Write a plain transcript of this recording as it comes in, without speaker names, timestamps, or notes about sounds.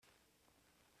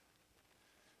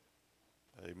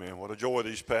Amen. What a joy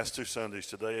these past 2 Sundays,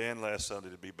 today and last Sunday,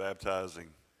 to be baptizing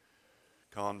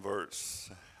converts.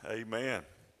 Amen.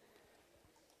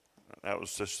 That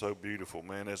was just so beautiful,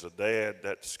 man. As a dad,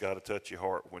 that's got to touch your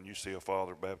heart when you see a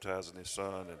father baptizing his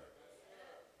son. And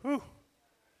whew.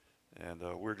 And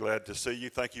we're glad to see you.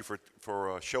 Thank you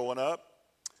for showing up.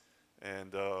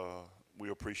 And we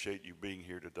appreciate you being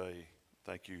here today.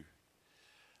 Thank you.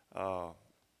 I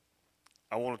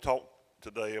want to talk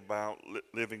today about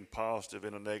living positive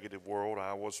in a negative world.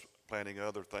 I was planning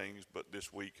other things, but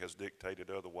this week has dictated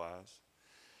otherwise.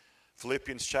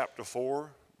 Philippians chapter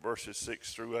 4, verses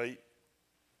 6 through 8.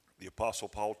 The Apostle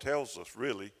Paul tells us,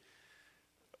 really,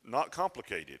 not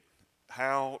complicated,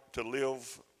 how to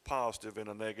live positive in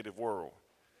a negative world.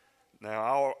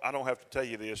 Now, I don't have to tell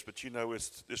you this, but you know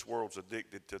this world's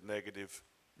addicted to negative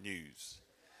news.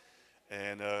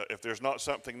 And if there's not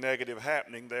something negative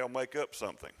happening, they'll make up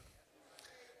something.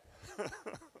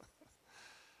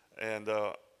 And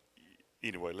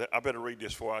anyway, I better read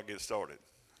this before I get started.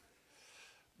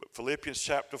 But Philippians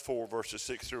chapter 4, verses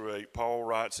 6 through 8, Paul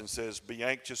writes and says, "Be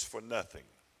anxious for nothing,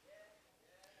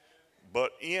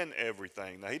 but in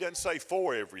everything." Now, he doesn't say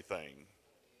for everything,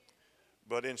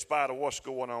 but in spite of what's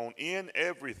going on, in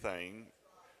everything,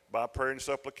 by prayer and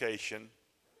supplication,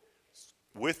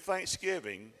 with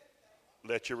thanksgiving,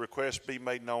 let your requests be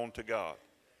made known to God.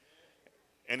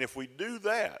 And if we do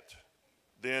that,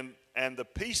 then, and the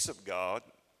peace of God,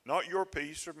 not your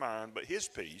peace or mine, but his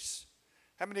peace.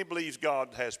 How many believes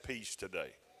God has peace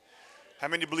today? How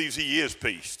many believes he is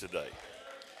peace today?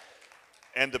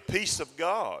 And the peace of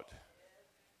God,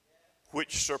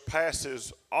 which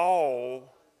surpasses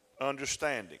all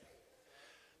understanding.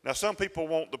 Now, some people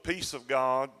want the peace of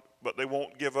God, but they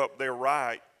won't give up their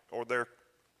right or their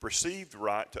perceived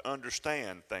right to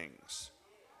understand things.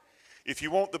 If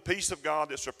you want the peace of God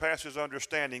that surpasses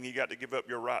understanding, you got to give up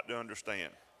your right to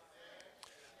understand.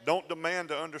 Don't demand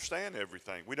to understand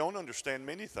everything. We don't understand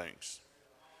many things.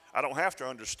 I don't have to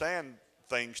understand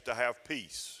things to have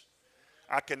peace.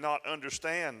 I cannot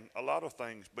understand a lot of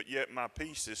things, but yet my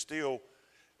peace is still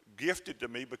gifted to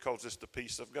me because it's the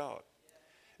peace of God.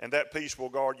 And that peace will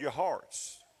guard your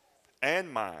hearts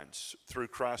and minds through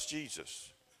Christ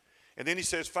Jesus. And then he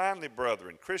says, finally,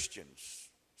 brethren, Christians,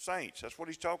 saints, that's what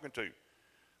he's talking to.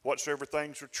 Whatsoever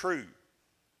things are true,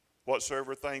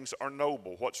 whatsoever things are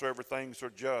noble, whatsoever things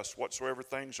are just, whatsoever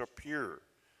things are pure,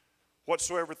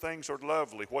 whatsoever things are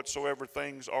lovely, whatsoever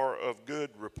things are of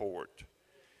good report.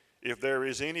 If there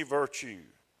is any virtue,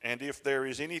 and if there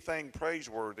is anything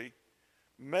praiseworthy,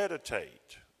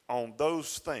 meditate on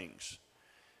those things.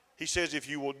 He says, if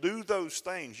you will do those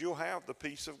things, you'll have the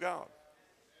peace of God.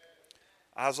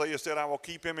 Isaiah said, I will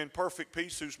keep him in perfect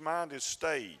peace whose mind is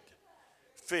stayed,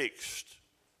 fixed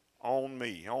on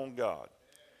me, on God.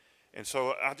 And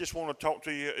so I just want to talk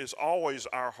to you. It's always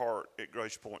our heart at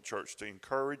Grace Point Church to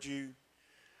encourage you.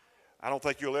 I don't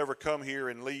think you'll ever come here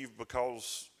and leave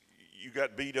because you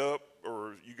got beat up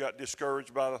or you got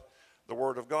discouraged by the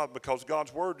Word of God, because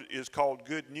God's Word is called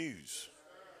good news.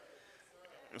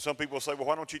 And some people say, well,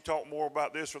 why don't you talk more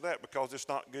about this or that? Because it's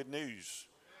not good news.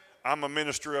 I'm a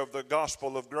minister of the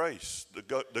gospel of grace, the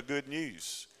good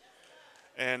news.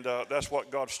 And that's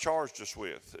what God's charged us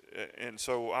with. And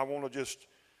so I want to just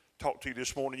talk to you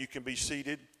this morning. You can be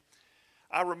seated.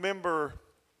 I remember,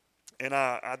 and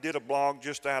I did a blog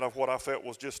just out of what I felt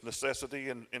was just necessity.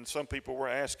 And some people were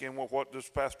asking, well, what does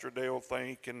Pastor Dale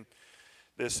think? And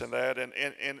this and that.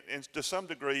 And to some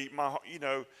degree,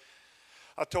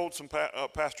 I told some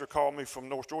pastor called me from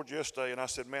North Georgia yesterday, and I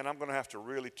said, man, I'm going to have to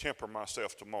really temper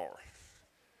myself tomorrow.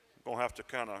 I'm going to have to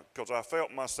because I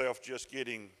felt myself just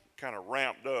getting kind of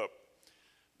ramped up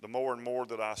the more and more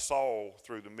that I saw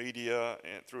through the media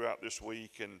and throughout this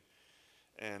week.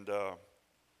 And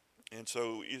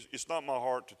so it's not my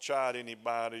heart to chide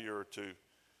anybody or to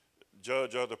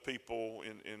judge other people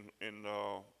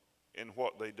in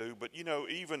what they do. But,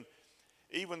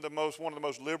 even one of the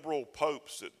most liberal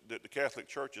popes that the Catholic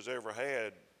Church has ever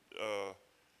had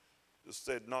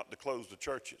said not to close the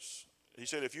churches. He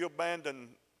said, if you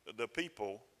abandon the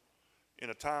people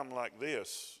in a time like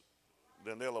this,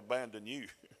 then they'll abandon you.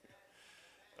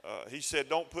 He said,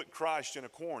 don't put Christ in a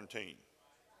quarantine.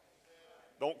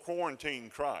 Don't quarantine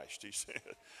Christ, he said.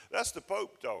 That's the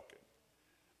Pope talking.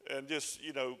 And just,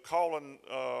 calling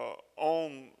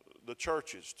on the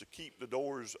churches to keep the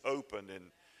doors open.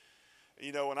 And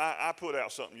I put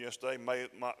out something yesterday,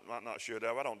 might not should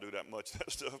have. I don't do that much of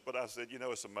that stuff, but I said,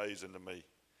 it's amazing to me.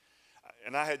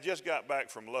 And I had just got back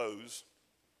from Lowe's.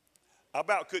 I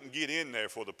about couldn't get in there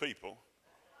for the people.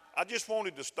 I just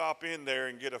wanted to stop in there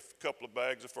and get a couple of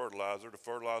bags of fertilizer to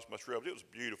fertilize my shrubs. It was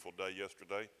a beautiful day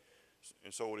yesterday.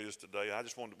 And so it is today. I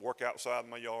just wanted to work outside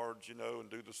my yard, and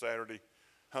do the Saturday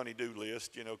honey-do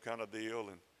list, kind of deal.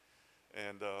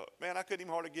 And man, I couldn't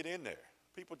even hardly get in there.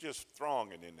 People just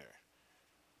thronging in there,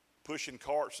 pushing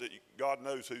carts that God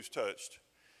knows who's touched.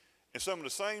 And some of the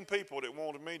same people that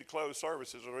wanted me to close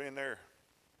services are in there.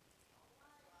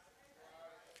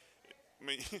 I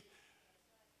mean,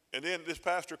 and then this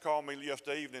pastor called me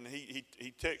yesterday evening.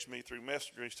 He texted me through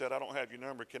Messenger. He said, "I don't have your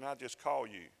number. Can I just call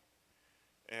you?"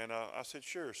 And I said,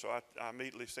 "Sure." So I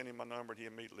immediately sent him my number, and he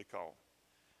immediately called.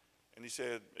 And he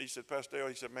said, "Pastor Dale,"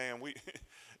 he said, "Man,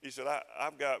 he said,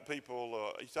 I've got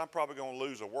people, he said, I'm probably going to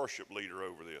lose a worship leader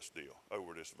over this deal,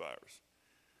 over this virus,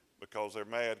 because they're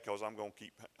mad because I'm going to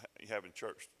keep having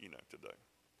church, today."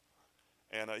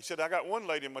 And he said, "I got one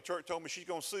lady in my church told me she's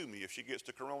going to sue me if she gets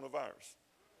the coronavirus."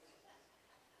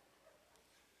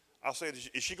 I said,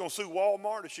 "Is she going to sue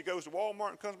Walmart if she goes to Walmart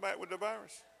and comes back with the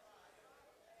virus?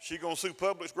 She going to sue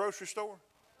Publix grocery store?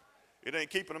 It ain't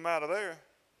keeping them out of there."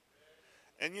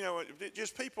 And,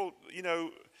 just people,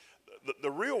 the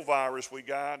real virus we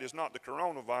got is not the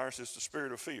coronavirus, it's the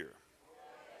spirit of fear.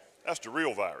 That's the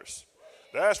real virus.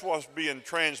 That's what's being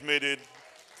transmitted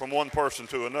from one person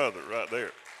to another right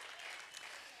there.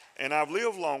 And I've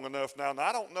lived long enough now, and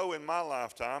I don't know in my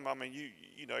lifetime, I mean,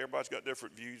 everybody's got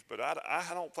different views, but I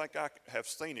don't think I have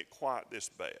seen it quite this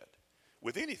bad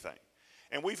with anything.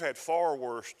 And we've had far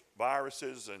worse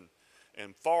viruses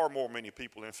and far more many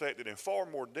people infected and far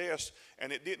more deaths,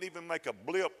 and it didn't even make a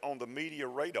blip on the media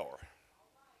radar.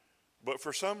 But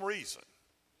for some reason,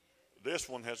 this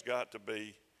one has got to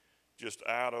be just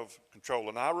out of control.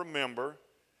 And I remember,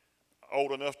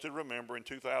 old enough to remember, in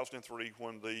 2003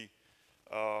 when the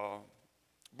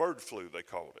bird flu, they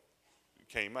called it,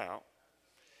 came out.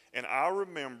 And I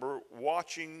remember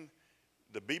watching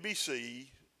the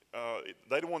BBC.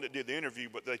 They're the one that did the interview,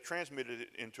 but they transmitted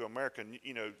it into American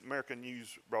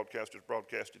news broadcasters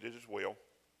broadcasted it as well.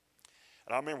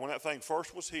 And I remember when that thing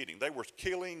first was hitting, they were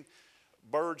killing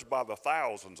birds by the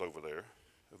thousands over there,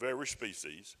 of every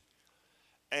species.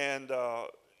 And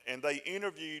they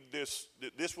interviewed this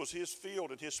was his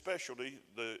field and his specialty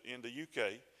in the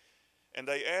UK. And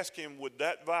they asked him, would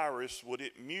that virus, would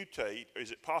it mutate?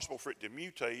 Is it possible for it to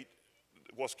mutate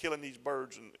what's killing these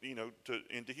birds and,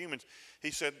 into humans? He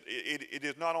said, it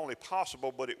is not only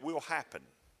possible, but it will happen.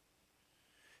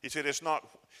 He said, it's not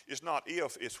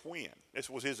if, it's when. This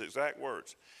was his exact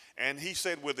words. And he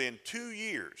said within 2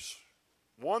 years,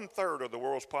 1/3 of the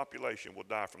world's population will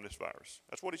die from this virus.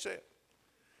 That's what he said.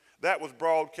 That was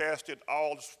broadcasted,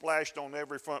 all splashed on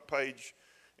every front page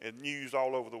and news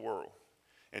all over the world.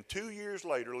 And 2 years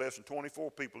later, less than 24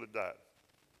 people had died.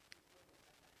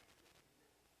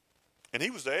 And he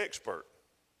was the expert.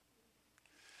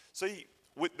 See,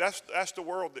 that's the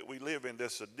world that we live in,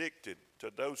 that's addicted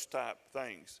to those type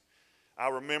things. I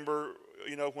remember,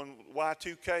 when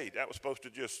Y2K, that was supposed to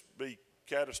just be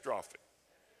catastrophic.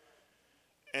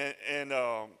 And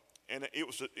it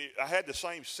was. I had the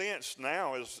same sense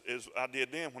now as I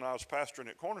did then when I was pastoring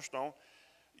at Cornerstone.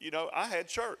 I had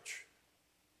church.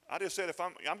 I just said, if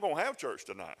I'm going to have church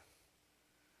tonight.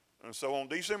 And so on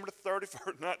December the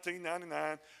 31st,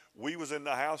 1999, we was in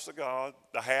the house of God,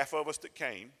 the half of us that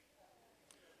came.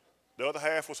 The other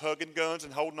half was hugging guns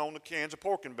and holding on to cans of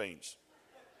pork and beans.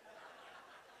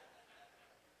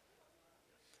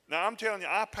 Now, I'm telling you,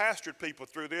 I pastored people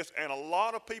through this, and a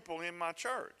lot of people in my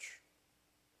church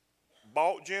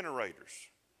bought generators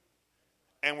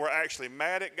and were actually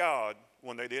mad at God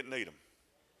when they didn't need them.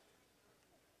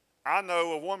 I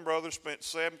know of one brother spent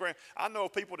 $7,000. I know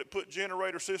of people that put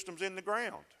generator systems in the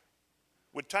ground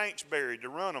with tanks buried to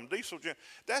run them, diesel gen.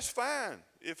 That's fine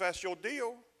if that's your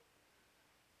deal.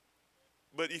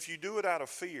 But if you do it out of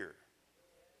fear,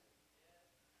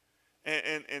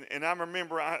 and I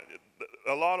remember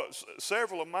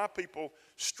several of my people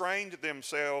strained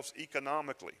themselves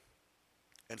economically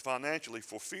and financially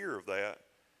for fear of that.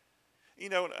 I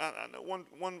know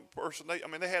one person, they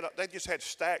just had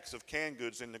stacks of canned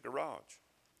goods in the garage.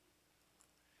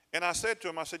 And I said to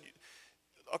him,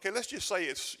 okay, let's just say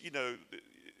it's,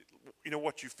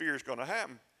 what you fear is going to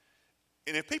happen.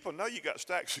 And if people know you got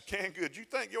stacks of canned goods, you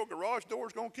think your garage door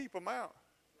is going to keep them out?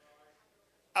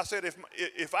 I said,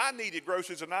 if I needed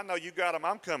groceries and I know you got them,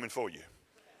 I'm coming for you.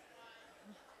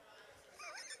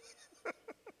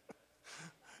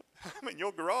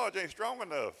 Your garage ain't strong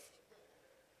enough.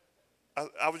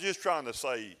 I was just trying to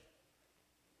say,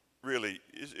 really,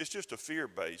 it's just a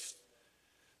fear-based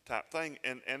type thing.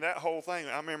 And that whole thing,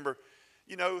 I remember,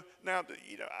 I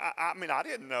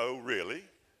didn't know really.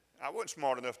 I wasn't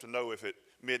smart enough to know if at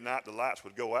midnight the lights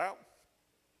would go out.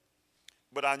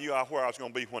 But I knew where I was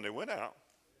going to be when they went out.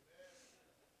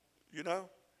 you know.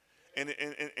 And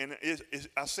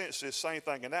I sense this same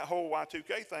thing. And that whole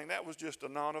Y2K thing, that was just a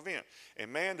non-event.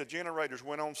 And man, the generators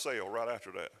went on sale right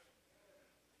after that.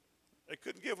 They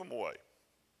couldn't give them away.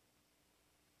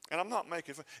 And I'm not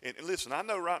making fun. And listen, I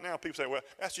know right now people say, well,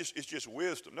 it's just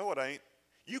wisdom. No, it ain't.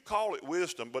 You call it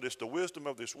wisdom, but it's the wisdom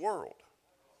of this world,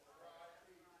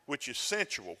 which is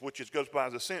sensual, goes by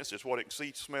the senses, what it can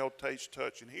see, smell, taste,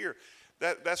 touch, and hear.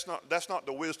 That's not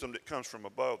the wisdom that comes from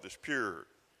above, that's pure,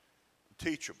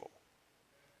 teachable.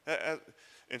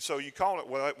 And so you call it,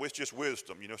 well, it's just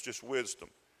wisdom. You know, it's just wisdom.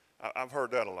 I've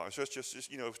heard that a lot. So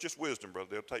it's just wisdom, brother.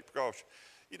 They'll take precaution.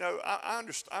 You know, I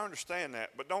understand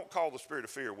that, but don't call the spirit of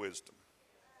fear wisdom.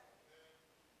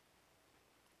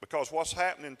 Because what's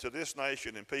happening to this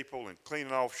nation and people and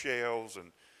cleaning off shelves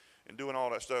and doing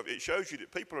all that stuff, it shows you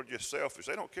that people are just selfish.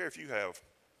 They don't care if you have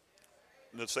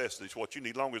necessities, what you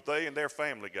need, as long as they and their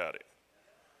family got it.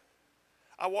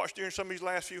 I watched during some of these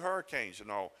last few hurricanes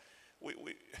and all,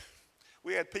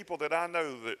 we had people that I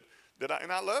know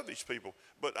and I love these people,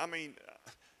 but I mean,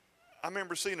 I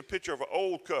remember seeing a picture of an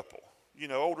old couple, you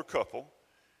know, older couple,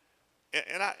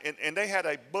 and they had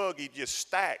a buggy just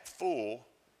stacked full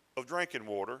of drinking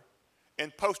water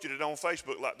and posted it on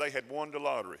Facebook like they had won the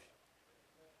lottery.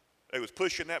 They was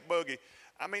pushing that buggy.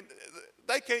 I mean,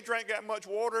 they can't drink that much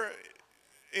water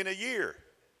in a year.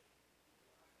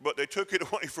 But they took it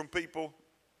away from people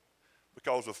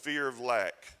because of fear of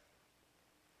lack.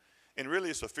 And really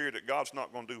it's a fear that God's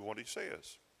not going to do what he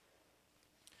says.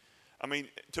 I mean,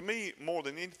 to me, more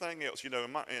than anything else, you know,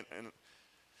 and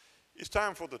it's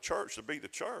time for the church to be the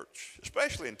church,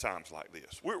 especially in times like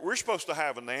this. We're supposed to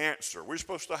have an answer. We're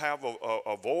supposed to have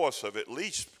a voice of at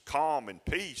least calm and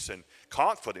peace and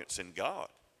confidence in God.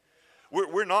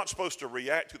 We're not supposed to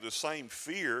react to the same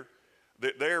fear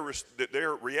that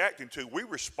they're reacting to. We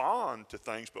respond to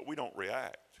things, but we don't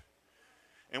react.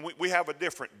 And we have a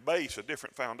different base, a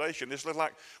different foundation. It's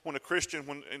like when a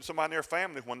Christian, and somebody in their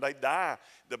family, when they die,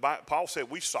 Paul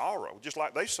said we sorrow, just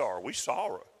like they sorrow. We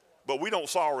sorrow. But we don't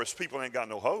sorrow as people ain't got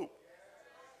no hope.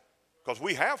 Because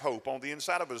we have hope on the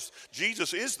inside of us.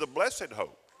 Jesus is the blessed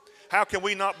hope. How can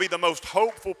we not be the most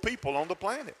hopeful people on the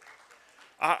planet?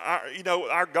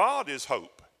 Our God is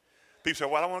hope. People say,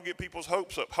 well, I don't want to get people's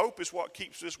hopes up. Hope is what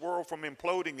keeps this world from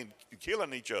imploding and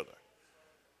killing each other.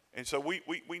 And so we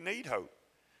need hope.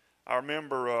 I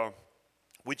remember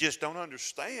we just don't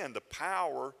understand the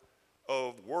power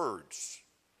of words.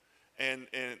 And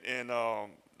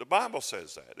the Bible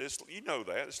says that. You know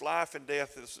that. It's life and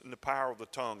death is in the power of the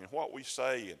tongue. And what we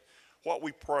say and what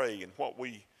we pray and what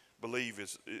we believe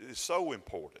is so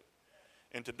important.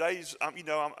 And today's,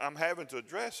 I'm having to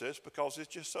address this because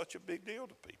it's just such a big deal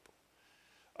to people.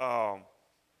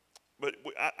 But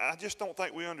I just don't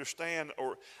think we understand,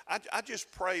 or I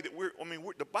just pray that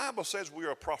the Bible says we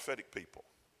are a prophetic people,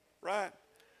 right?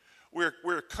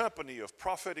 We're a company of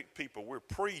prophetic people. We're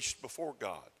priests before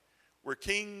God. We're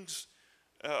kings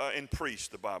and priests,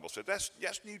 the Bible says.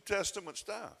 That's New Testament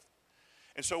stuff.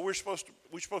 And so we're supposed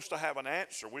to have an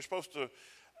answer. We're supposed to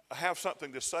have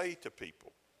something to say to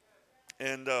people.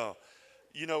 And,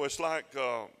 it's like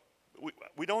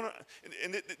we don't,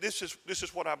 and this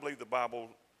is what I believe the Bible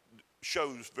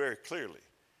shows very clearly.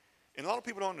 And a lot of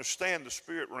people don't understand the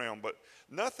spirit realm, but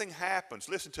nothing happens,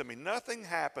 listen to me, nothing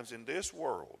happens in this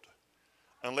world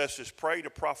unless it's prayed or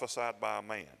prophesied by a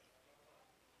man.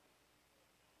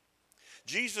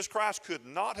 Jesus Christ could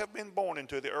not have been born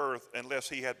into the earth unless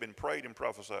he had been prayed and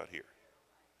prophesied here.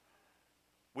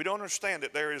 We don't understand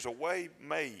that there is a way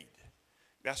made.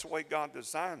 That's the way God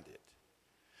designed it.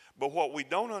 But what we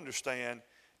don't understand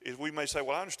is we may say,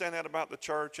 well, I understand that about the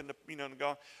church and the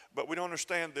God, but we don't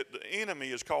understand that the enemy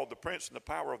is called the prince and the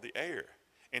power of the air.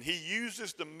 And he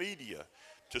uses the media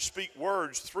to speak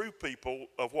words through people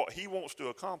of what he wants to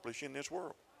accomplish in this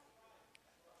world.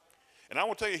 And I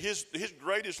want to tell you, his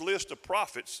greatest list of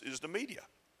prophets is the media.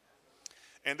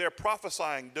 And they're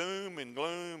prophesying doom and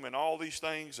gloom and all these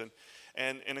things.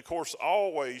 And of course,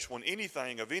 always when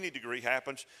anything of any degree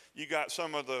happens, you got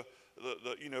some of the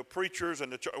preachers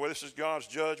and well, this is God's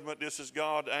judgment, this is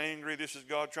God angry, this is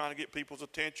God trying to get people's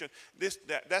attention.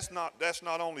 That's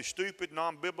not only stupid,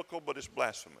 non-biblical, but it's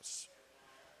blasphemous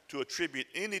to attribute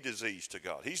any disease to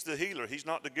God. He's the healer. He's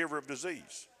not the giver of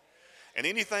disease. And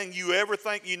anything you ever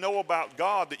think you know about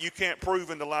God that you can't prove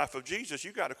in the life of Jesus,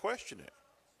 you got to question it.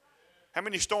 How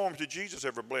many storms did Jesus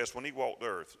ever bless when he walked the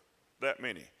earth? That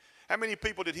many. How many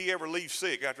people did he ever leave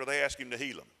sick after they asked him to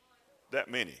heal them?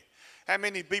 That many. How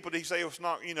many people did he say, it's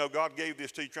not, God gave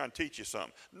this to you trying to teach you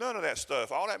something? None of that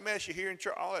stuff. All that mess you hear in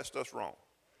church, all that stuff's wrong.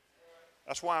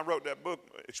 That's why I wrote that book,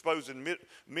 Exposing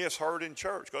Myths Heard in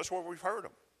Church, because that's where we've heard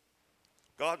them.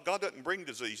 God doesn't bring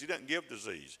disease. He doesn't give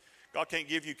disease. God can't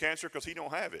give you cancer because he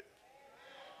don't have it.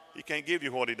 He can't give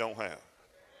you what he don't have.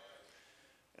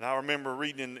 And I remember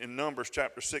reading in Numbers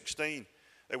chapter 16,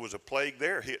 there was a plague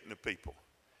there hitting the people.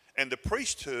 And the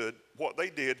priesthood, what they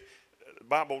did, the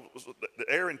Bible,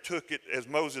 Aaron took it as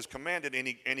Moses commanded, and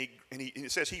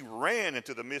it says he ran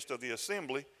into the midst of the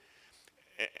assembly.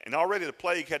 And already the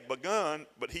plague had begun,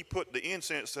 but he put the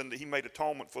incense and he made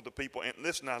atonement for the people. And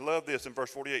listen, I love this in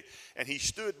verse 48. And he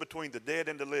stood between the dead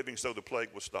and the living so the plague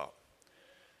would stop.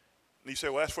 And you say,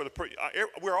 well, that's for the priest.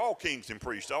 We're all kings and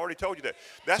priests. I already told you that.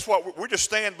 That's what we're just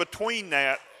stand between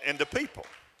that and the people.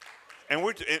 And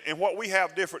what we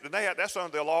have different than that, that's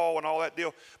under the law and all that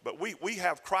deal. But we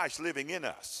have Christ living in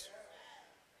us.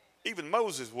 Even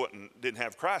Moses didn't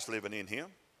have Christ living in him.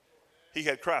 He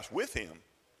had Christ with him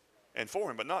and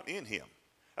for him, but not in him.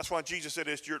 That's why Jesus said,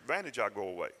 it's to your advantage I go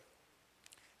away.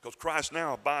 Because Christ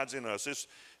now abides in us.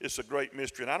 It's a great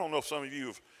mystery. And I don't know if some of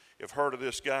you have heard of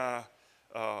this guy.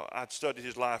 I'd studied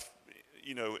his life,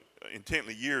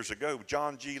 intently years ago.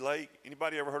 John G. Lake.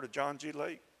 Anybody ever heard of John G.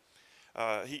 Lake?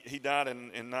 He died in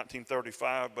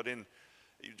 1935, but he was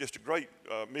just a great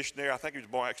missionary. I think he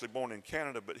was actually born in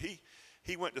Canada, but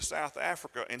he went to South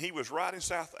Africa, and he was right in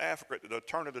South Africa at the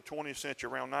turn of the 20th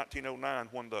century, around 1909,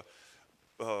 when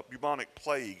the bubonic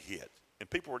plague hit, and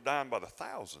people were dying by the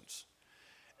thousands.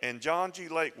 And John G.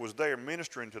 Lake was there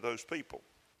ministering to those people.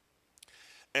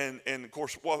 And of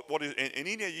course, and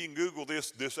any of you can Google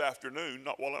this afternoon,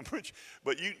 not while I'm preaching,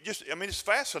 but it's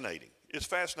fascinating. It's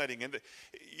fascinating. And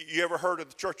you ever heard of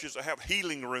the churches that have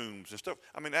healing rooms and stuff?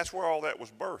 That's where all that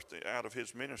was birthed out of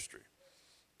his ministry.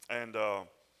 And,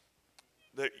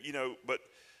 but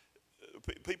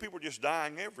people were just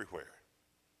dying everywhere.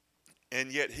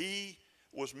 And yet he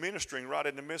was ministering right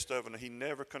in the midst of it, and he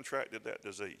never contracted that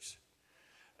disease.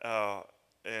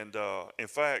 In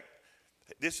fact,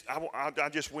 I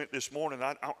just went this morning.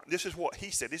 This is what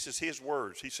he said. This is his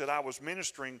words. He said, I was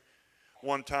ministering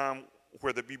one time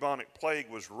where the bubonic plague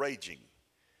was raging.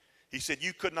 He said,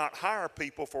 you could not hire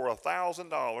people for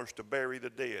 $1,000 to bury the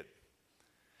dead.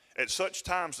 At such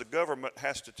times, the government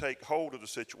has to take hold of the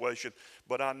situation,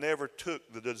 but I never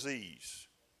took the disease.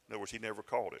 In other words, he never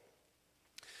caught it.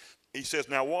 He says,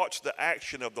 now watch the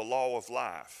action of the law of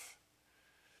life.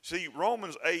 See,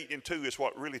 Romans 8:2 is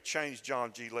what really changed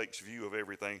John G. Lake's view of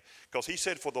everything. Because he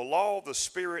said, for the law of the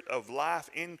Spirit of life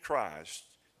in Christ,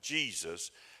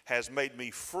 Jesus, has made me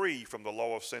free from the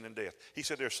law of sin and death. He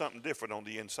said there's something different on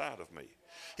the inside of me.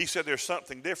 He said there's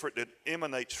something different that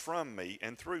emanates from me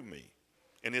and through me.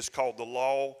 And it's called the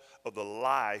law of the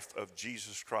life of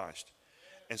Jesus Christ.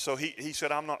 And so he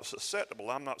said, I'm not susceptible.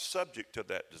 I'm not subject to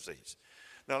that disease.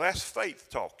 Now that's faith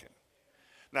talking.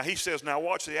 Now he says, now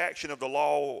watch the action of the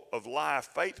law of life.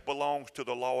 Faith belongs to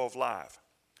the law of life.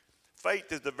 Faith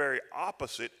is the very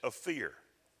opposite of fear.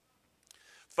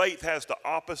 Faith has the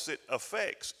opposite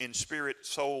effects in spirit,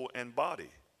 soul, and body.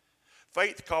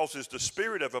 Faith causes the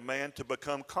spirit of a man to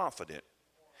become confident.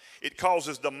 It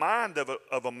causes the mind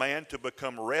of a man to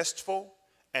become restful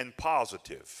and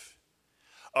positive.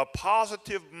 A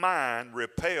positive mind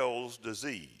repels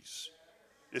disease.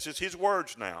 This is his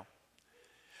words now.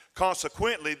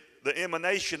 Consequently, the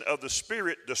emanation of the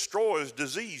Spirit destroys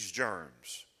disease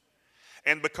germs.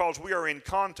 And because we are in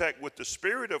contact with the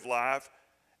Spirit of life,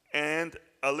 and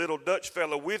a little Dutch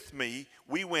fellow with me,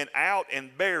 we went out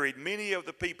and buried many of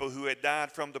the people who had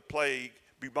died from the plague,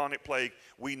 bubonic plague.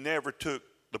 We never took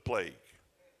the plague.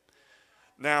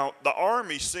 Now, the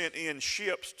army sent in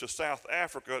ships to South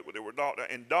Africa,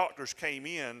 and doctors came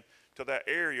in to that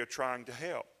area trying to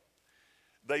help.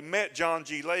 They met John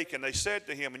G. Lake, and they said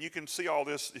to him, and you can see all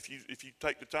this if you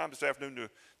take the time this afternoon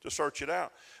to search it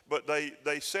out. But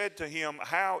they said to him,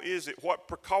 how is it, what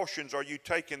precautions are you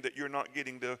taking that you're not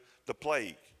getting the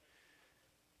plague?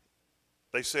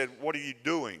 They said, what are you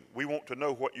doing? We want to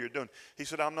know what you're doing. He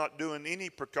said, I'm not doing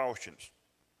any precautions.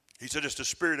 He said, it's the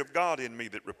Spirit of God in me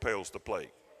that repels the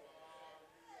plague.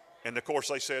 And of course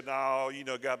they said, no,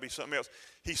 got to be something else.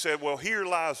 He said, well, here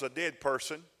lies a dead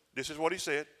person. This is what he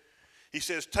said. He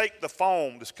says, take the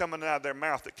foam that's coming out of their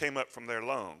mouth that came up from their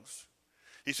lungs.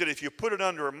 He said, if you put it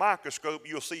under a microscope,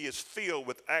 you'll see it's filled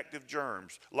with active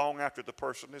germs long after the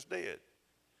person is dead.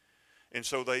 And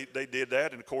so they did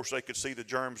that, and of course they could see the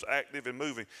germs active and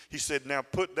moving. He said, now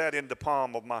put that in the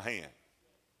palm of my hand.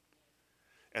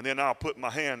 And then I'll put my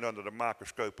hand under the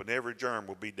microscope, and every germ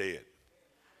will be dead.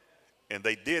 And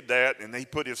they did that, and he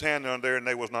put his hand under there, and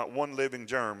there was not one living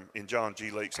germ in John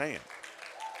G. Lake's hand.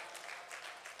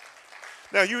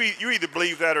 Now, you either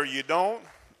believe that or you don't,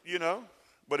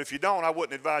 But if you don't, I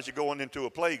wouldn't advise you going into a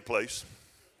plague place.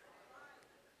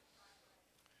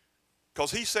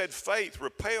 Because he said faith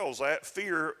repels that,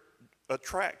 fear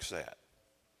attracts that.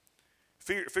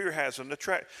 Fear has an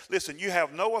attract. Listen, you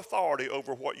have no authority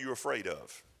over what you're afraid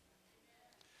of.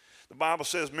 The Bible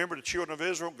says, remember the children of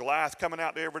Israel, Goliath coming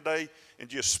out there every day and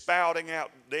just spouting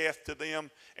out death to them,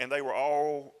 and they were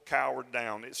all cowered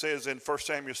down. It says in 1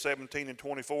 Samuel 17 and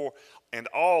 24, and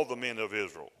all the men of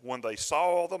Israel, when they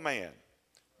saw the man,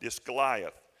 this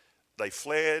Goliath, they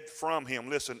fled from him,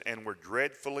 listen, and were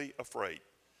dreadfully afraid.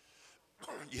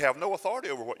 You have no authority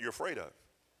over what you're afraid of.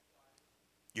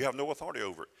 You have no authority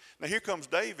over it. Now here comes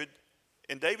David,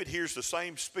 and David hears the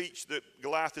same speech that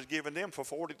Goliath has given them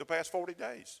for the past 40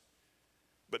 days.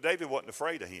 But David wasn't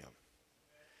afraid of him.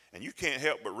 And you can't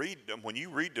help but read them. When you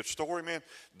read the story, man,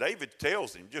 David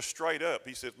tells him just straight up.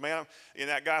 He says, man, and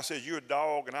that guy says, you're a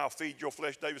dog and I'll feed your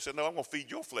flesh. David said, no, I'm going to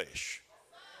feed your flesh.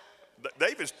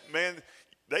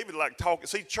 David like talking.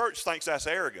 See, church thinks that's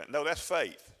arrogant. No, that's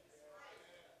faith.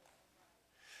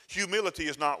 Humility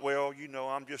is not, well, you know,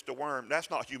 I'm just a worm. That's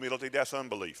not humility, that's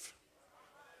unbelief.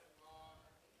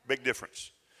 Big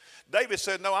difference. David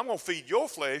said, no, I'm going to feed your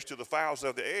flesh to the fowls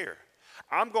of the air.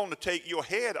 I'm going to take your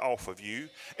head off of you,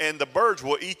 and the birds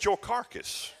will eat your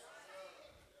carcass.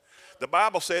 The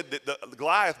Bible said that the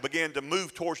Goliath began to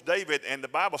move towards David, and the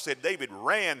Bible said David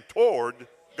ran toward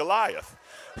Goliath.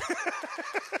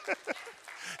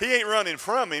 He ain't running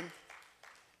from him.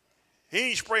 He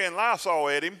ain't spraying Lysol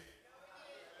at him.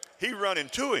 He running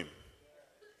to him.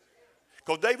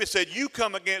 Because David said, you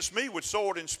come against me with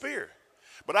sword and spear,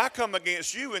 but I come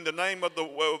against you in the name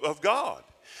of God.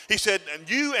 He said, and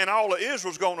you and all of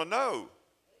Israel's going to know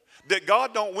that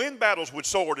God don't win battles with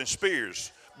sword and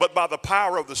spears, but by the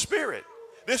power of the Spirit.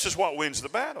 This is what wins the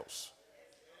battles.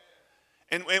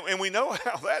 And we know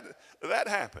how that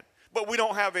happened. But we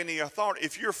don't have any authority.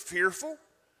 If you're fearful,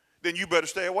 then you better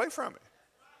stay away from it.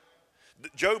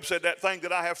 Job said, that thing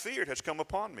that I have feared has come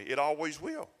upon me. It always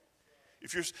will.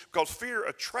 Because fear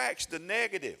attracts the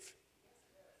negative.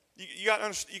 You got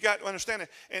to understand it.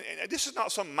 And this is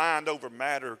not some mind over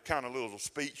matter kind of little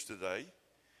speech today.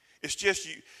 It's just,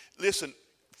 listen,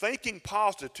 thinking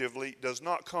positively does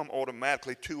not come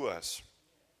automatically to us.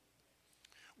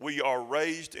 We are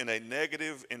raised in a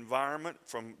negative environment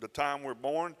from the time we're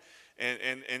born.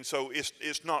 And so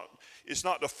it's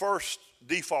not the first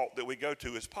default that we go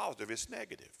to is positive, it's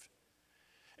negative.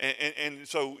 And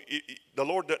so the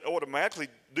Lord doesn't automatically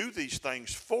do these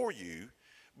things for you,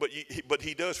 but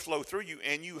he does flow through you,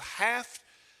 and you have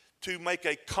to make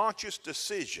a conscious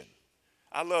decision.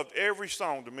 I loved every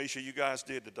song, Demisha, you guys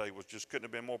did today. Couldn't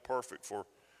have been more perfect for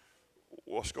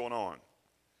what's going on.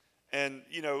 And,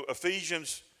 you know,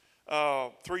 Ephesians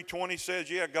 3:20 says,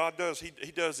 yeah, God does.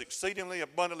 He does exceedingly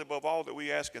abundantly above all that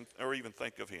we ask or even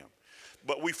think of him.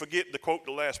 But we forget to quote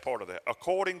the last part of that.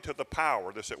 According to the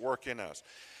power that's at work in us.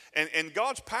 And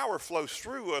God's power flows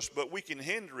through us, but we can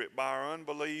hinder it by our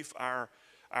unbelief, our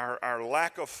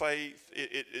lack of faith.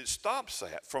 It stops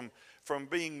that from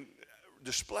being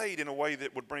displayed in a way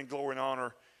that would bring glory and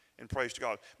honor and praise to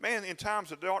God. Man, in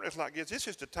times of darkness like this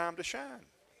is the time to shine.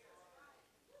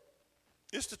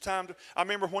 It's the time to, I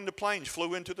remember when the planes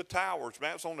flew into the towers,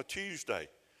 man, it was on a Tuesday.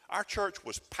 Our church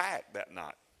was packed that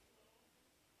night.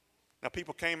 Now,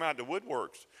 people came out of the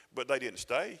woodworks, but they didn't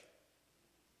stay.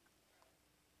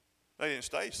 They didn't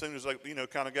stay. As soon as they,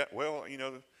 kind of got,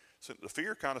 the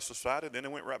fear kind of subsided, then they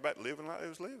went right back to living like they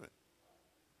was living.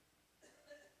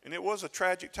 And it was a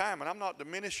tragic time, and I'm not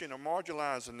diminishing or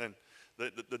marginalizing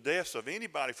the deaths of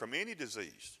anybody from any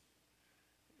disease.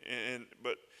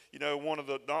 But one of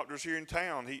the doctors here in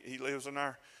town, he lives in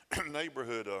our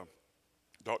neighborhood,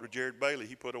 Dr. Jared Bailey,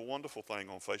 he put a wonderful thing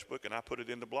on Facebook, and I put it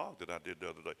in the blog that I did the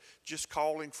other day, just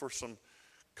calling for some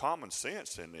common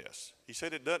sense in this. He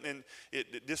said it doesn't, and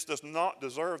this does not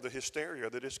deserve the hysteria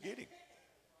that it's getting.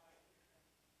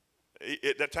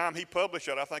 At that time he published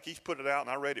it, I think he's put it out, and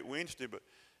I read it Wednesday, but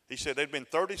he said there'd been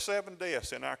 37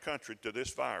 deaths in our country to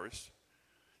this virus.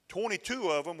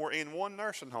 22 of them were in one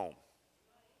nursing home.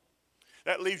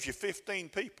 That leaves you 15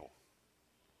 people.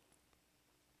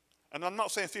 And I'm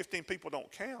not saying 15 people don't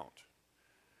count,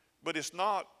 but it's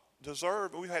not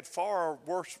deserved. We've had far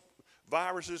worse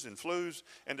viruses and flus,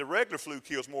 and the regular flu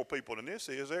kills more people than this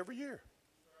is every year.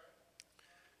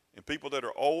 And people that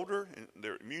are older and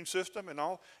their immune system and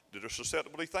all, that are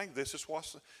susceptible to things,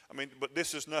 but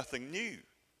this is nothing new.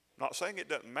 I'm not saying it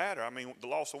doesn't matter. I mean, the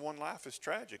loss of one life is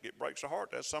tragic. It breaks our heart.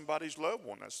 That's somebody's loved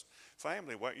one. That's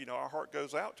family. Well, our heart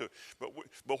goes out to it.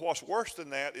 But what's worse than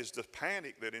that is the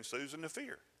panic that ensues and the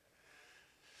fear.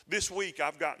 This week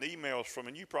I've gotten emails from,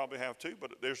 and you probably have too,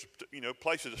 but there's,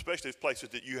 places, especially places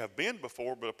that you have been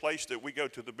before, but a place that we go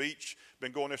to the beach,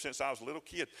 been going there since I was a little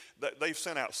kid. They've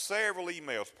sent out several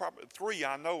emails, probably 3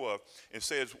 I know of, and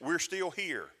says, we're still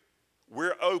here.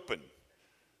 We're open.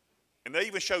 And they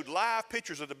even showed live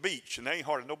pictures of the beach, and there ain't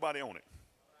hardly nobody on it.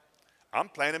 I'm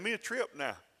planning me a trip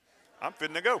now. I'm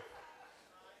fitting to go.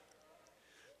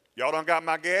 Y'all done got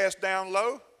my gas down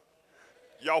low?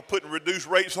 Y'all putting reduced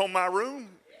rates on my room?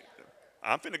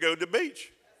 I'm finna go to the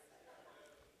beach.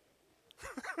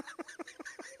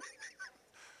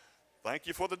 Thank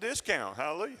you for the discount.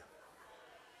 Hallelujah.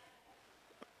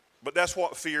 But that's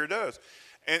what fear does.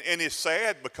 And it's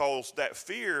sad because that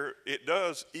fear, it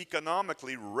does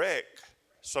economically wreck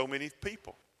so many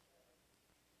people.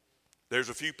 There's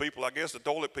a few people, I guess the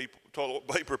toilet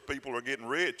paper people are getting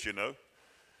rich,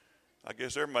 I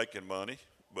guess they're making money,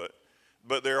 but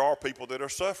there are people that are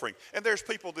suffering. And there's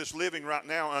people that's living right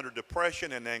now under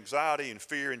depression and anxiety and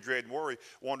fear and dread and worry,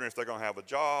 wondering if they're going to have a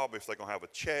job, if they're going to have a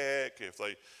check,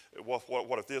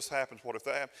 what if this happens, what if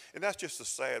that happens. And that's just a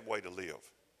sad way to live.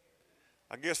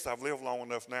 I guess I've lived long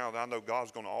enough now that I know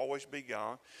God's going to always be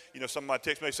God.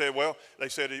 Somebody texted me and said, we're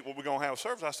going to have a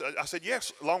service. I said,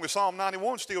 yes, as long as Psalm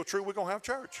 91 is still true, we're going to have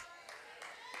church.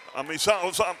 I mean,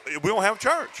 we don't have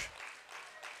church.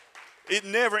 It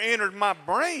never entered my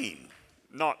brain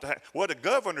not to have. What the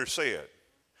governor said.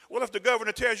 Well, if the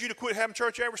governor tells you to quit having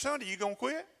church every Sunday, you going to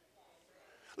quit?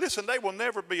 Listen, there will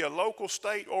never be a local,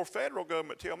 state, or federal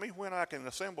government tell me when I can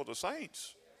assemble the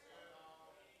saints.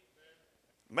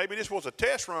 Maybe this was a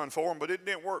test run for them, but it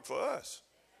didn't work for us.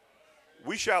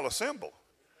 We shall assemble.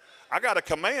 I got a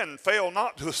command, fail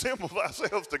not to assemble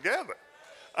ourselves together.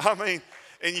 I mean,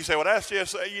 and you say, well, that's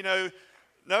just,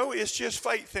 no, it's just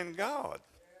faith in God.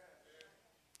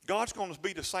 God's going to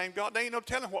be the same God. There ain't no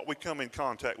telling what we come in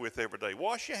contact with every day.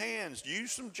 Wash your hands,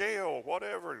 use some gel,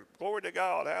 whatever. Glory to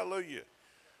God, hallelujah.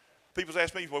 People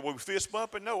ask me, well, we fist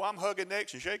bumping? No, I'm hugging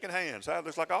necks and shaking hands.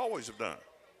 Just like I always have done.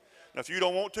 Now, if you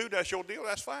don't want to, that's your deal.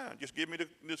 That's fine. Just give me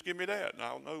that, and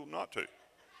I'll know not to.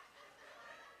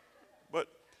 But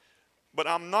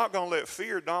I'm not going to let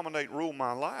fear dominate and rule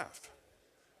my life.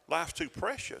 Life's too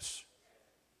precious,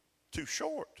 too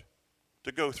short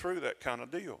to go through that kind of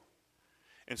deal.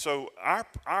 And so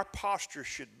our posture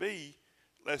should be,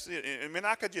 I mean,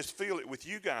 I could just feel it with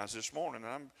you guys this morning.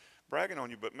 And I'm bragging on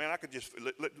you, but man, I could just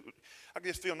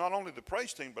feel not only the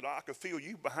praise team, but I could feel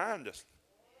you behind us.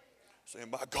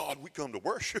 Saying, by God, we come to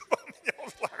worship.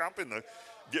 It's like I'm finna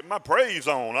get my praise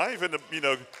on. I ain't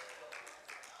finna,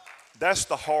 That's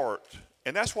the heart.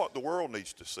 And that's what the world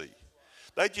needs to see.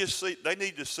 They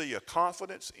need to see a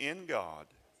confidence in God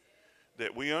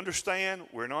that we understand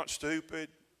we're not stupid.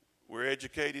 We're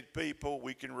educated people.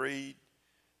 We can read.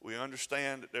 We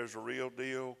understand that there's a real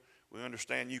deal. We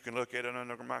understand you can look at it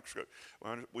under a microscope.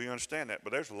 We understand that.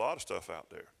 But there's a lot of stuff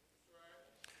out there.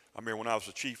 I remember when I was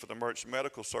the chief of the emergency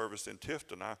medical service in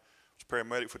Tifton, I was a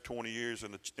paramedic for 20 years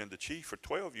and the chief for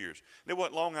 12 years. And it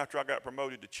wasn't long after I got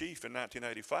promoted to chief in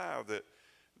 1985 that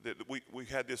we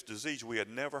had this disease we had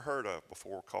never heard of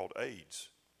before called AIDS.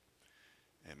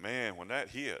 And man, when that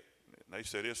hit, they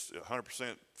said it's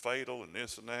 100% fatal and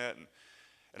this and that.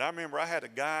 And I remember I had a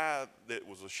guy that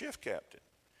was a shift captain.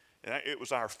 And it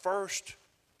was our first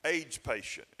AIDS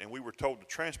patient. And we were told to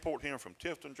transport him from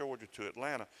Tifton, Georgia to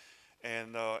Atlanta.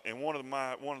 And one of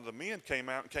the men came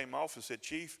out and came off and said,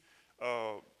 Chief,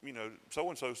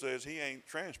 so-and-so says he ain't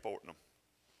transporting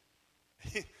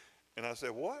them. And I said,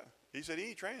 what? He said, he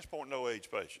ain't transporting no AIDS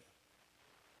patient.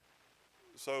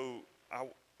 So,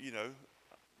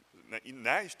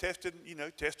 now he's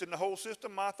testing the whole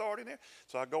system, my authority there.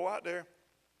 So I go out there,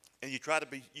 and you try to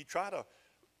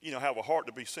have a heart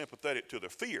to be sympathetic to the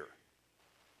fear.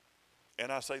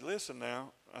 And I say, listen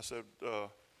now, I said,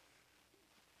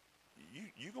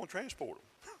 you gonna transport them.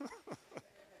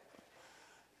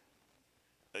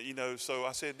 So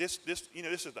I said, this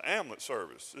is the ambulance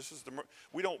service.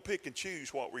 We don't pick and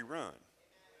choose what we run.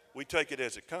 We take it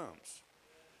as it comes.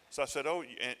 So I said,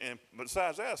 and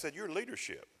besides that, I said, you're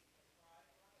leadership.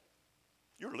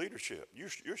 You're leadership.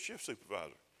 You're shift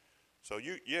supervisor. So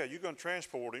you're gonna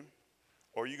transport him,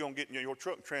 or you're gonna get in your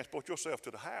truck and transport yourself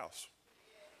to the house.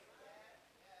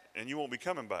 And you won't be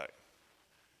coming back.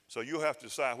 So you'll have to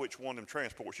decide which one of them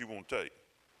transports you want to take.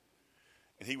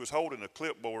 And he was holding a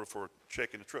clipboard for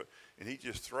checking the truck. And he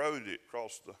just throwed it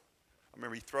across the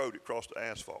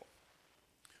asphalt.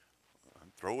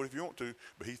 Throw it if you want to,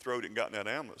 but he throwed it and got in that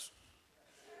ambulance.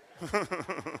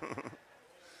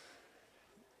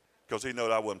 Because he knew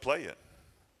I wasn't playing.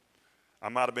 I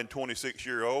might have been 26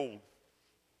 years old,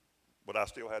 but I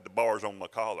still had the bars on my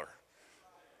collar.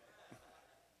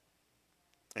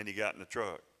 and he got in the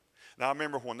truck. Now, I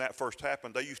remember when that first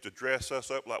happened, they used to dress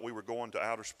us up like we were going to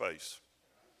outer space.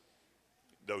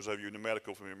 Those of you in the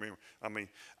medical field remember. I mean,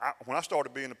 when I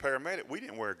started being a paramedic, we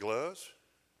didn't wear gloves.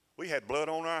 We had blood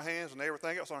on our hands and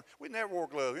everything else. We never wore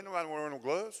gloves. We didn't wear no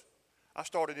gloves. I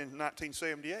started in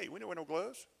 1978. We didn't wear no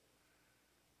gloves.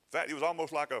 In fact, it was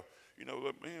almost like a,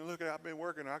 man, look, I've been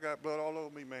working. I got blood all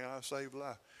over me, man. I saved a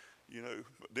life.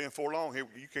 But then for long,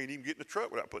 you can't even get in the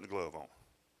truck without putting a glove on.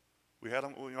 We had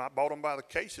them, I bought them by the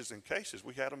cases and cases.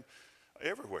 We had them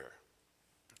everywhere.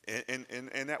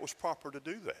 And that was proper to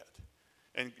do that.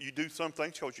 And you do some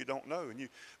things because you don't know.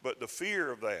 But the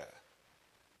fear of that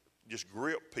just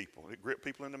gripped people. It gripped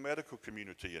people in the medical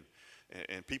community.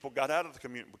 And people got out of the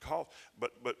community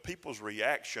but people's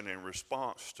reaction and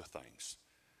response to things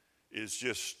is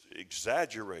just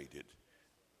exaggerated.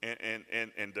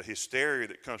 And the hysteria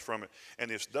that comes from it.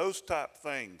 And it's those type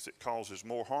things that causes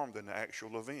more harm than the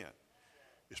actual event.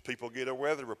 Is people get a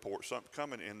weather report, something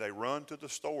coming, and they run to the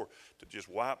store to just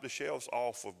wipe the shelves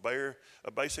off of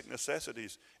basic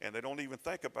necessities, and they don't even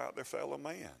think about their fellow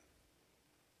man.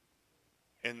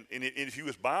 And if you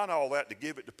was buying all that to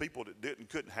give it to people that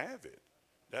couldn't have it,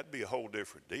 that'd be a whole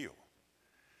different deal.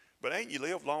 But ain't you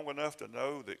lived long enough to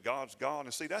know that God's God?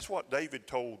 And see, that's what David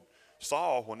told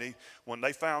Saul when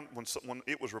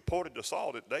it was reported to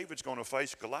Saul that David's going to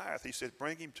face Goliath. He said,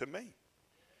 "Bring him to me."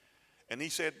 And he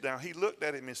said, now he looked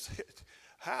at him and said,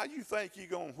 "How you think you're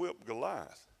going to whip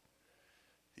Goliath?"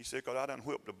 He said, "Because I done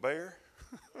whipped a bear.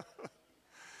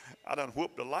 I done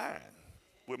whipped a lion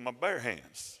with my bare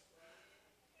hands."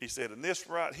 He said, "And this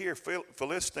right here,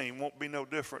 Philistine, won't be no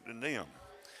different than them.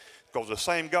 Because the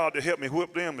same God that helped me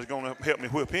whip them is going to help me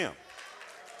whip him."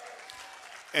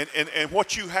 And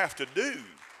what you have to do,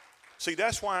 see,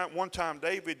 that's why one time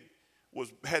David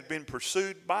had been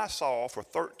pursued by Saul for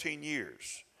 13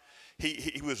 years.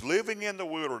 He was living in the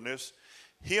wilderness.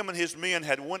 Him and his men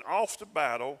had went off to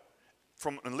battle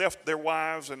and left their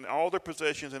wives and all their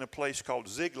possessions in a place called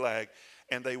Ziklag.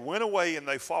 And they went away and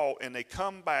they fought and they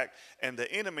come back, and an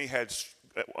enemy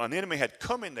had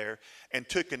come in there and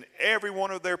taken every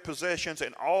one of their possessions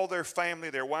and all their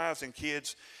family, their wives and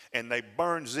kids, and they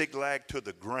burned Ziklag to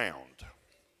the ground.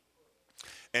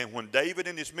 And when David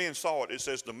and his men saw it, it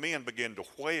says the men began to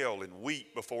wail and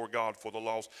weep before God for the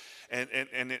loss. And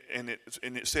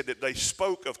it said that they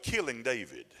spoke of killing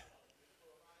David.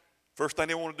 First thing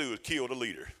they want to do is kill the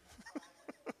leader.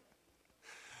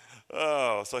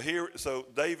 So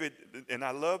David, and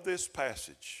I love this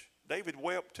passage. David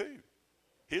wept too.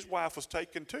 His wife was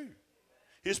taken too.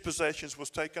 His possessions was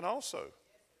taken also.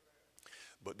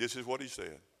 But this is what he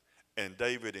said. And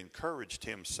David encouraged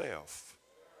himself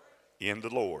in the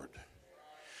Lord.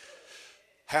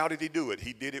 How did he do it?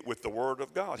 He did it with the word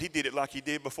of God. He did it like he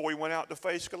did before he went out to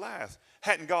face Goliath.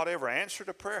 Hadn't God ever answered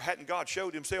a prayer? Hadn't God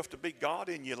showed himself to be God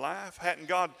in your life?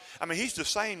 He's the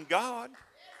same God,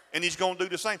 and he's going to do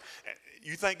the same.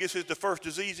 You think this is the first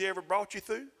disease he ever brought you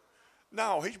through?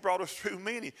 No, he's brought us through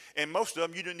many, and most of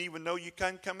them you didn't even know you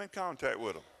can come in contact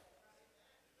with them.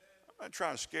 I'm not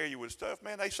trying to scare you with stuff,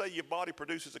 man. They say your body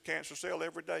produces a cancer cell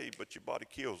every day, but your body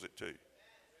kills it too.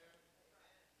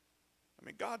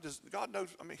 God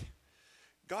knows,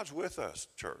 God's with us,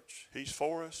 church. He's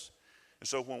for us. And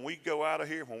so when we go out of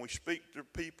here, when we speak to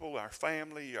people, our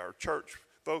family, our church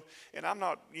folks, and I'm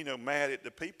not, mad at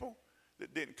the people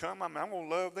that didn't come. I'm going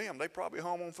to love them. They probably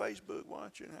home on Facebook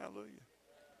watching. Hallelujah.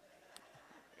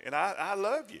 And I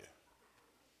love you.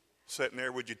 Sitting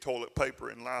there with your toilet paper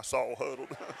and Lysol huddled.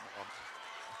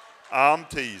 I'm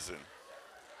teasing.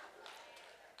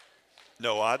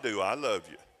 No, I do. I love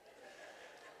you.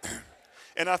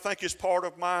 And I think it's part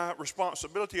of my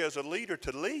responsibility as a leader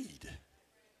to lead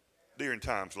during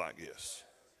times like this.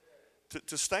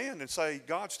 To stand and say,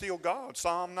 God's still God.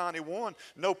 Psalm 91,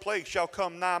 no plague shall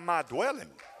come nigh my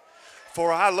dwelling.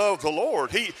 For I love the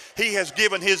Lord. He has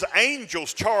given his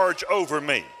angels charge over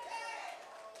me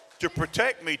to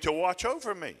protect me, to watch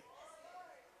over me.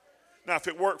 Now, if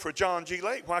it worked for John G.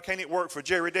 Lake, why can't it work for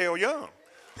Jerry Dale Young?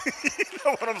 You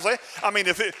know what I'm saying?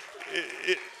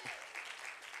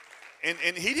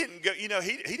 And he didn't go, he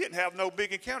didn't have no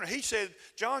big encounter. He said,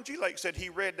 John G. Lake said he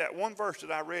read that one verse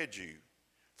that I read you.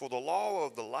 For the law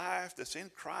of the life that's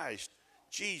in Christ,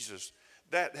 Jesus,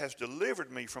 that has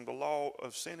delivered me from the law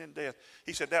of sin and death.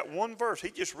 He said that one verse,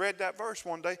 he just read that verse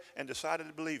one day and decided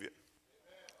to believe it.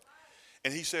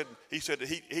 And he said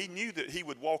that he knew that he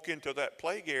would walk into that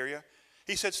plague area.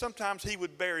 He said sometimes he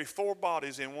would bury 4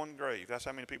 bodies in one grave. That's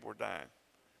how many people were dying.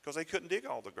 Because they couldn't dig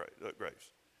all the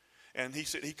graves. And he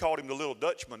said he called him the little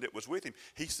Dutchman that was with him.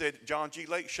 He said John G.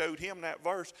 Lake showed him that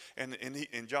verse, and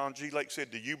John G. Lake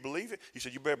said, "Do you believe it?" He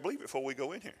said, "You better believe it before we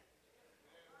go in here."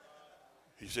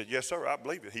 He said, "Yes, sir, I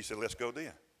believe it." He said, "Let's go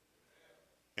then,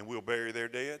 and we'll bury their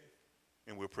dead,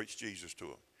 and we'll preach Jesus to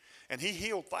them." And he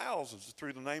healed thousands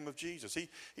through the name of Jesus. He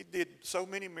did so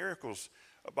many miracles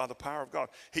by the power of God.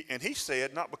 He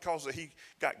said not because that he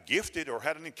got gifted or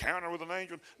had an encounter with an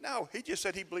angel. No, he just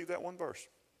said he believed that one verse.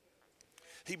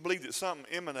 He believed that something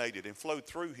emanated and flowed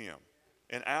through him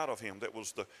and out of him, that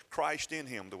was the Christ in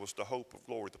him, that was the hope of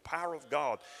glory. The power of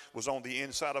God was on the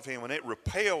inside of him, and it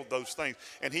repelled those things.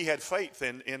 And he had faith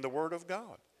in the Word of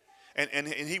God. And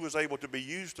he was able to be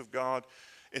used of God.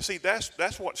 And see,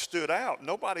 that's what stood out.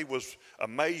 Nobody was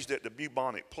amazed at the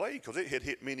bubonic plague because it had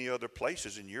hit many other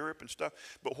places in Europe and stuff.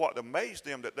 But what amazed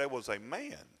them, that there was a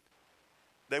man.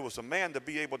 There was a man to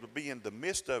be able to be in the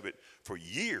midst of it for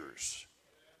years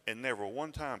and never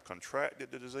one time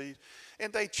contracted the disease.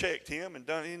 And they checked him and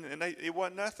done, and it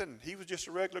wasn't nothing. He was just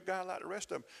a regular guy like the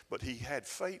rest of them. But he had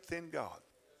faith in God.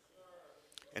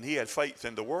 And he had faith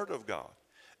in the Word of God.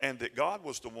 And that God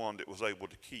was the one that was able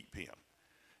to keep him.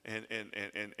 And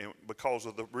because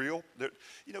of the real,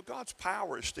 God's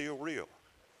power is still real.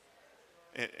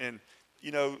 And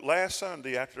last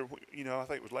Sunday after, I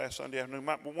think it was last Sunday afternoon,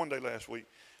 one day last week,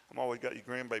 I'm always got these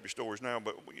grandbaby stories now,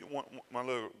 but my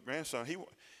little grandson,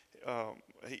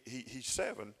 he's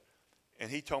 7, and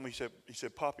he told me, he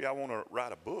said, "Poppy, I want to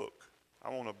write a book. I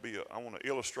want to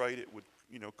illustrate it with,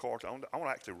 cartoons. I want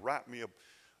to actually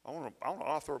I want to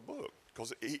author a book."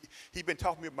 Because he'd been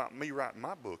talking to me about me writing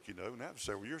my book, and that was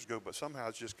several years ago, but somehow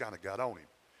it's just kind of got on him.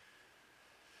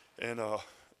 And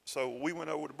so we went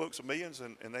over to Books of Millions,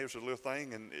 and there's a little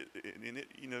thing, and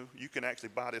you can actually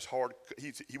buy this hard.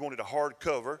 He wanted a hard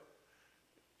cover.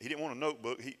 He didn't want a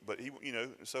notebook,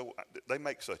 so they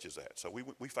make such as that. So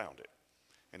we found it,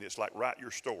 and it's like write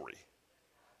your story.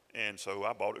 And so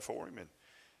I bought it for him,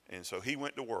 and so he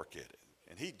went to work at it,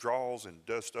 and he draws and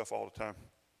does stuff all the time.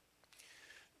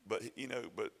 But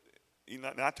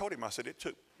and I told him, I said, it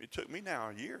took me now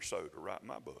a year or so to write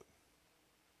my book.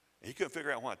 And he couldn't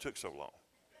figure out why it took so long.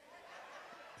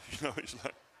 He's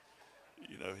like,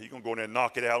 he's going to go in there and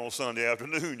knock it out on Sunday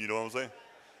afternoon, you know what I'm saying?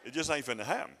 It just ain't finna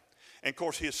happen. And of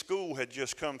course, his school had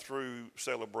just come through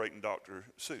celebrating Dr.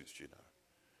 Seuss,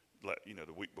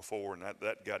 the week before, and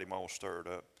that got him all stirred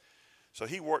up. So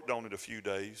he worked on it a few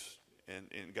days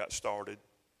and got started.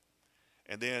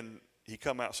 And then he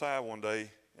come outside one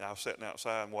day, and I was sitting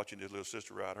outside and watching his little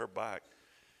sister ride her bike.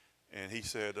 And he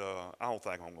said, "I don't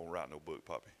think I'm going to write no book,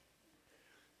 Poppy."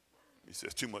 He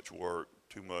says, "Too much work,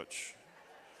 too much."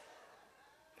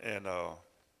 And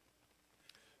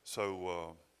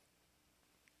so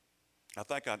I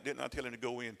think I tell him to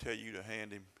go in and tell you to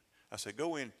hand him. I said,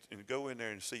 go in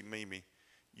there and see Mimi.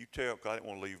 You tell, because I didn't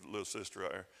want to leave little sister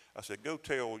out there. I said, go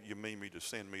tell your Mimi to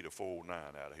send me the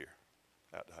 409 out of here,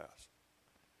 out the house.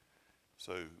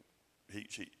 So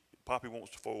Poppy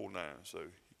wants the 409, so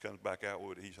he comes back out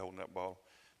with it. He's holding that bottle.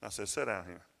 And I said, sit down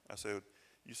here. I said,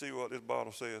 you see what this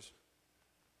bottle says?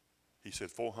 He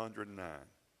said, 409.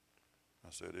 I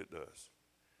said, it does.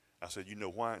 I said, you know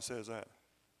why it says that?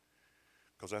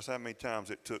 Because that's how many times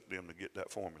it took them to get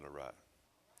that formula right.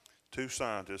 2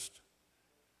 scientists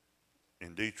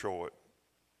in Detroit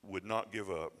would not give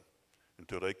up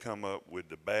until they come up with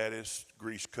the baddest,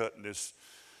 grease-cuttingest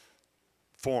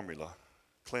formula,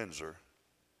 cleanser.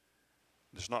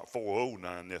 It's not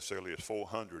 409 necessarily, it's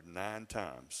 409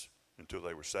 times until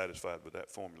they were satisfied with that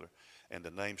formula. And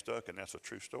the name stuck, and that's a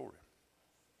true story.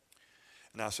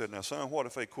 And I said, now, son, what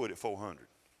if they quit at 400?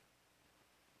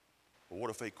 Or what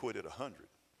if they quit at 100?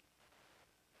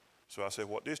 So I said,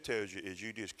 what this tells you is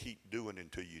you just keep doing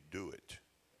until you do it.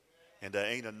 And there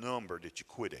ain't a number that you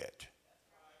quit at.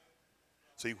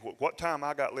 See, what time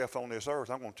I got left on this earth,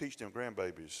 I'm going to teach them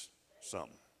grandbabies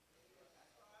something.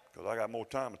 Because I got more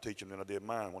time to teach them than I did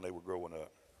mine when they were growing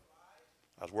up.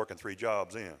 I was working 3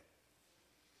 jobs in.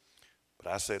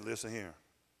 But I said, listen here,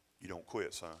 you don't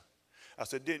quit, son. I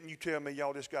said, didn't you tell me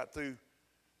y'all just got through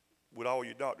with all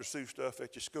your Dr. Seuss stuff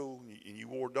at your school, and you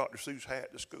wore Dr. Seuss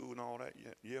hat to school and all that?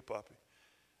 Yeah, Poppy.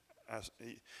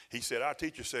 He said, our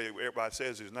teacher said everybody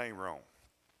says his name wrong.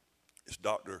 It's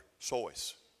Dr.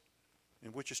 Seuss,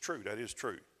 and which is true. That is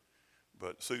true.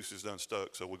 But Seuss is done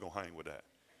stuck, so we're going to hang with that.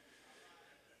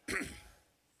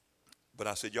 But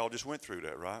I said, y'all just went through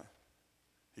that, right?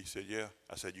 He said, yeah.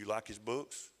 I said, you like his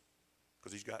books?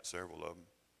 Because he's got several of them.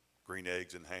 Green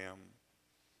Eggs and Ham,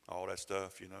 all that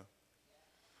stuff,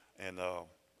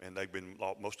 And they've been,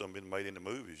 most of them been made into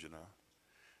movies, And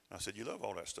I said, you love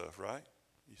all that stuff, right?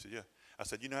 He said, yeah. I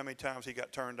said, you know how many times he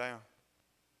got turned down?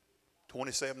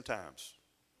 27 times.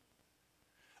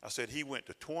 I said he went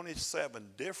to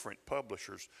 27 different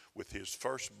publishers with his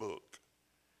first book,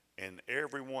 and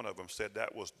every one of them said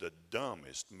that was the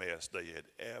dumbest mess they had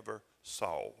ever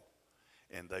saw,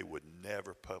 and they would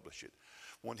never publish it.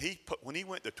 When he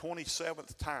went the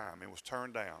 27th time and was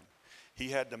turned down, he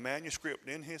had the manuscript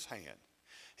in his hand.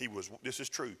 This is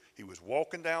true, he was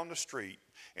walking down the street,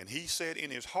 and he said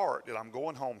in his heart that I'm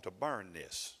going home to burn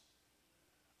this.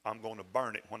 I'm going to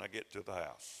burn it when I get to the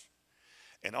house.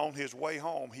 And on his way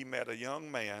home, he met a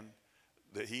young man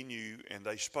that he knew, and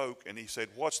they spoke, and he said,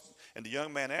 and the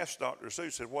young man asked Dr.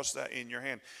 Seuss, said, what's that in your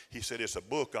hand? He said, it's a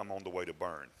book I'm on the way to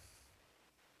burn.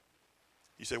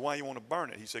 He said, why you want to burn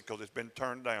it? He said, because it's been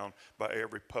turned down by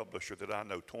every publisher that I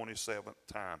know. 27th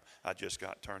time I just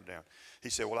got turned down. He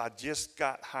said, well, I just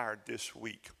got hired this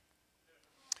week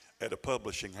at a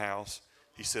publishing house.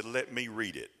 He said, let me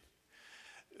read it.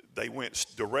 They went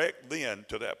direct then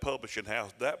to that publishing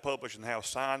house. That publishing house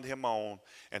signed him on,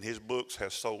 and his books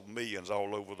have sold millions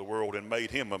all over the world and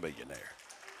made him a millionaire.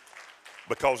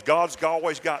 Because God's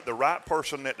always got the right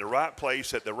person at the right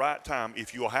place at the right time.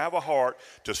 If you'll have a heart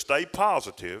to stay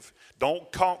positive, don't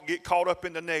get caught up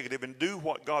in the negative, and do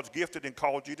what God's gifted and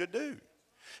called you to do.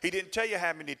 He didn't tell you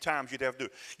how many times you'd have to do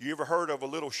it. You ever heard of a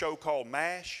little show called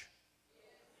MASH?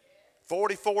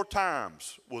 44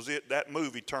 times was that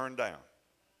movie turned down.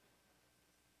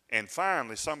 And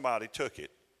finally somebody took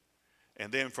it. And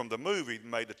then from the movie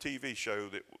made a TV show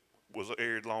that was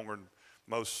aired longer than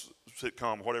most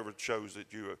sitcom, whatever shows that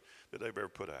they've ever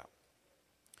put out.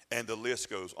 And the list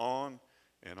goes on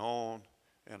and on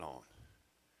and on.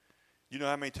 You know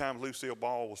how many times Lucille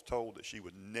Ball was told that she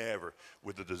would never,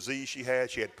 with the disease she had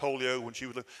polio when she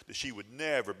was little, that she would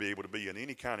never be able to be in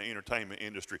any kind of entertainment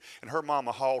industry. And her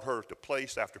mama hauled her to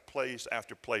place after place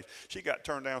after place. She got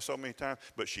turned down so many times,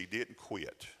 but she didn't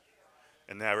quit.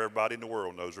 And now everybody in the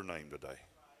world knows her name today.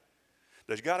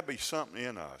 There's got to be something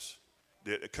in us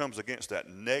that comes against that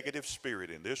negative spirit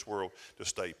in this world to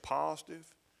stay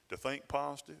positive, to think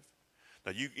positive.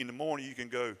 Now, in the morning you can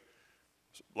go,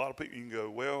 a lot of people, you can go,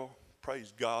 well,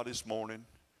 praise God this morning,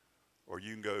 or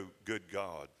you can go, good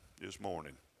God this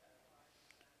morning.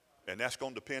 And that's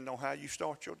going to depend on how you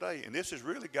start your day. And this is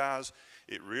really, guys,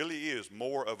 it really is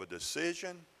more of a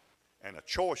decision and a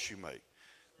choice you make.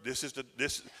 This is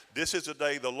the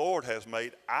day the Lord has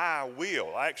made. I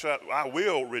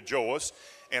will rejoice,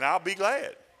 and I'll be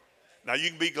glad. Now, you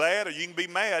can be glad or you can be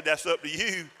mad. That's up to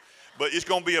you. But it's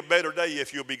going to be a better day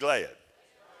if you'll be glad.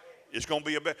 It's going to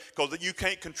be a better, because you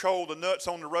can't control the nuts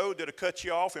on the road that'll cut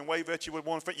you off and wave at you with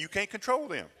one finger. You can't control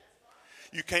them.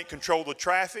 You can't control the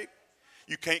traffic.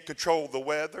 You can't control the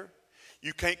weather.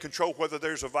 You can't control whether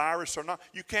there's a virus or not.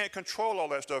 You can't control all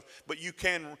that stuff, but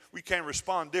we can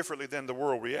respond differently than the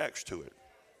world reacts to it.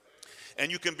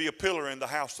 And you can be a pillar in the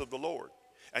house of the Lord.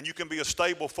 And you can be a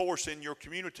stable force in your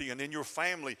community and in your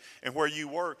family and where you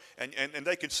work. And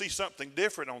they can see something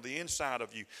different on the inside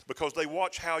of you because they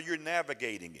watch how you're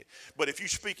navigating it. But if you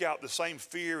speak out the same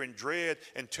fear and dread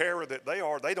and terror that they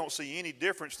are, they don't see any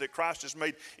difference, that Christ has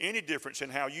made any difference in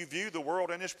how you view the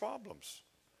world and its problems.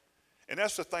 And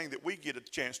that's the thing that we get a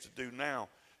chance to do now,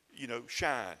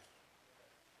 shine.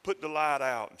 Put the light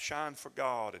out and shine for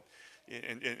God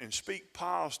and speak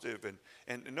positive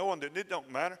and knowing that it don't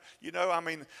matter.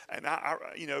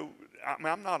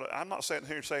 I'm not sitting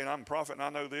here saying I'm a prophet and I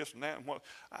know this and that and what.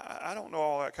 I don't know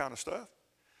all that kind of stuff.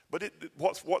 But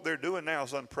what they're doing now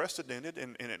is unprecedented,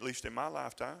 and at least in my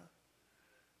lifetime.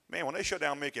 Man, when they shut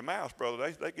down Mickey Mouse,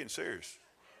 brother, they getting serious.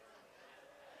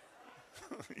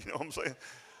 You know what I'm saying?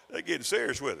 They're getting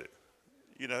serious with it,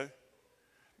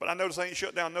 But I notice they ain't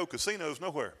shut down no casinos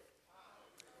nowhere.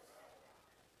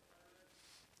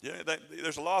 Yeah,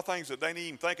 there's a lot of things that they ain't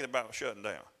even thinking about shutting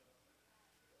down.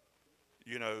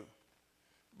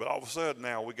 But all of a sudden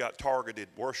now we got targeted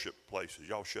worship places.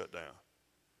 Y'all shut down.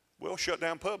 Well, shut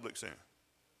down Publix then.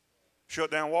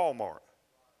 Shut down Walmart.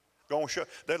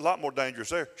 They're a lot more dangerous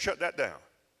there. Shut that down.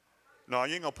 No,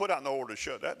 you ain't going to put out no order to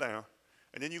shut that down.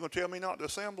 And then you're going to tell me not to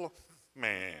assemble?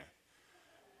 Man,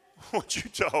 what you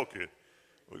talking?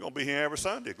 We're going to be here every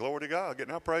Sunday. Glory to God.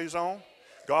 Getting our praise on.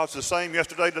 God's the same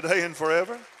yesterday, today, and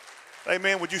forever.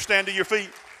 Amen. Would you stand to your feet?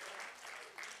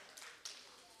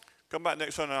 Come back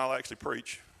next Sunday and I'll actually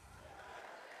preach.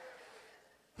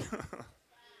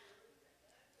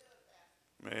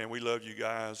 Man, we love you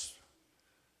guys.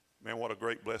 Man, what a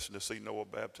great blessing to see Noah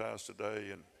baptized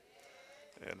today and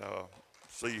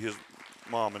see his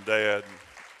mom and dad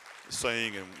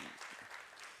sing. And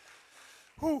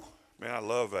whew, man, I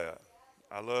love that.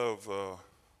 I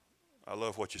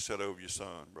love what you said over your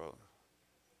son, brother.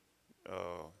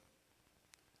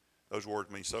 Those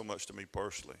words mean so much to me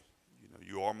personally. You know,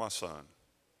 you are my son.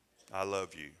 I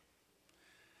love you.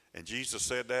 And Jesus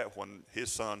said that when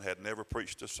his son had never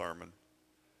preached a sermon,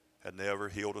 had never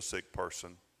healed a sick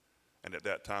person, and at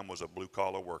that time was a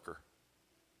blue-collar worker.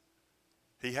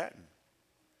 He hadn't.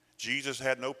 Jesus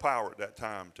had no power at that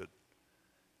time to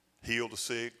heal the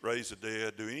sick, raise the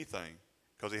dead, do anything,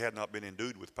 because he had not been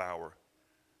endued with power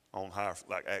on high,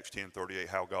 like Acts 10:38,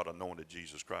 how God anointed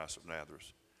Jesus Christ of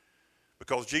Nazareth.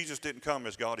 Because Jesus didn't come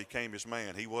as God, he came as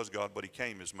man. He was God, but he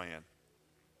came as man.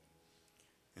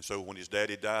 And so when his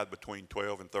daddy died between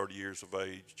 12 and 30 years of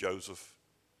age, Joseph,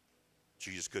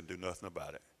 Jesus couldn't do nothing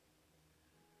about it.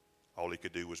 All he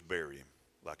could do was bury him,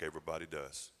 like everybody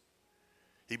does.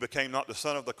 He became not the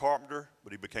son of the carpenter,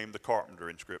 but he became the carpenter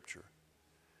in Scripture.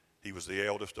 He was the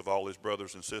eldest of all his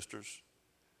brothers and sisters,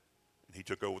 and he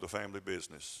took over the family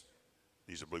business.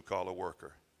 He's a blue-collar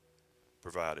worker,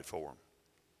 provided for him.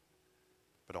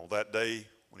 But on that day,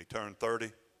 when he turned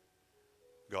 30,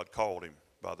 God called him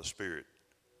by the Spirit.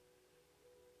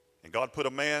 And God put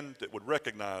a man that would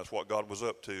recognize what God was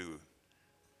up to.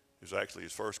 He was actually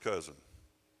his first cousin.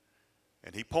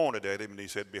 And he pointed at him and he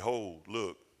said, "Behold,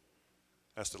 look,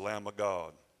 that's the Lamb of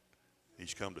God.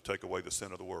 He's come to take away the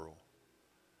sin of the world."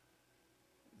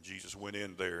 Jesus went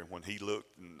in there, and when he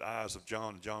looked in the eyes of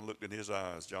John, John looked in his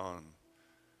eyes, John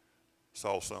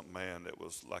saw something, man, that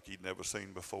was like he'd never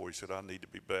seen before. He said, "I need to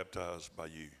be baptized by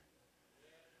you."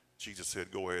 Jesus said,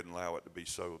 "Go ahead and allow it to be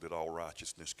so that all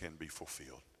righteousness can be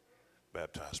fulfilled.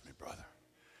 Baptize me, brother."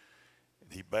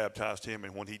 And he baptized him,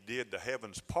 and when he did, the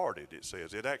heavens parted, it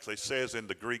says. It actually says in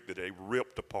the Greek that they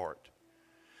ripped apart.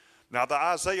 Now the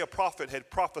Isaiah prophet had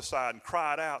prophesied and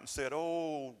cried out and said,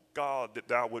 "Oh God, that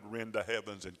thou would rend the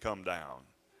heavens and come down."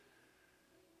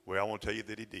 Well, I want to tell you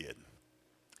that he did.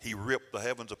 He ripped the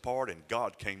heavens apart and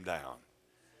God came down.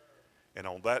 And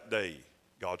on that day,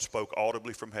 God spoke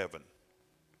audibly from heaven.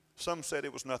 Some said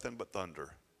it was nothing but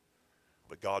thunder.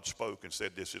 But God spoke and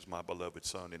said, "This is my beloved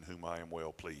Son in whom I am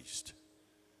well pleased."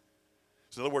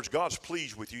 So in other words, God's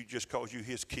pleased with you just because you're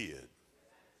his kid.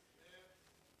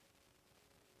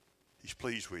 He's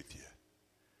pleased with you.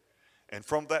 And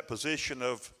from that position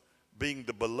of being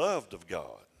the beloved of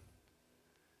God,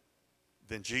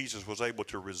 then Jesus was able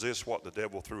to resist what the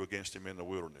devil threw against him in the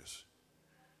wilderness.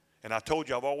 And I told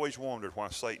you, I've always wondered why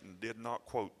Satan did not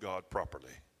quote God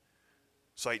properly.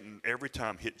 Satan every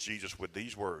time hit Jesus with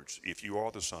these words, "If you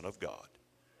are the Son of God."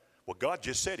 Well, God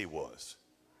just said he was.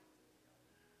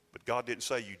 But God didn't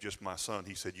say, "You just my son."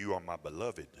 He said, "You are my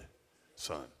beloved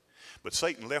son." But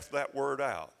Satan left that word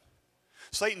out.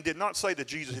 Satan did not say to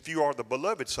Jesus, "If you are the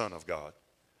beloved Son of God."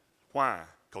 Why?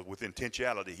 Because with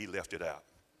intentionality, he left it out.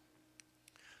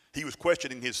 He was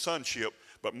questioning his sonship,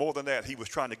 but more than that, he was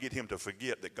trying to get him to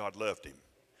forget that God loved him.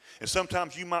 And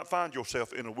sometimes you might find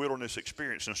yourself in a wilderness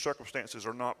experience and circumstances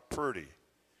are not pretty.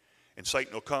 And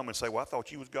Satan will come and say, "Well, I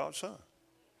thought you was God's son.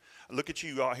 Look at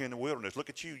you out here in the wilderness. Look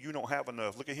at you. You don't have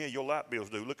enough. Look at here. Your light bills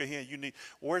due. Look at here. You need."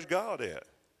 Where's God at?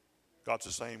 God's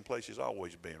the same place he's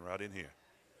always been, right in here.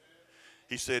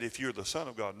 He said, "If you're the Son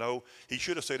of God." No, he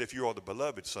should have said, "If you are the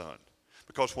beloved Son."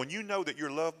 Because when you know that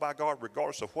you're loved by God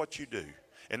regardless of what you do,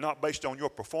 and not based on your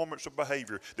performance or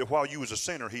behavior, that while you was a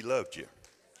sinner, he loved you.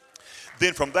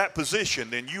 Then from that position,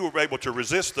 then you were able to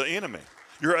resist the enemy.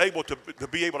 You're able to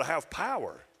be able to have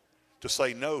power to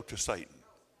say no to Satan.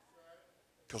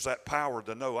 Because that power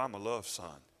to know I'm a loved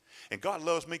son. And God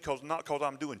loves me not because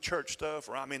I'm doing church stuff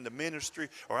or I'm in the ministry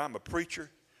or I'm a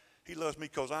preacher. He loves me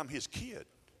because I'm his kid.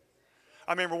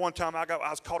 I remember one time I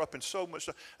was caught up in so much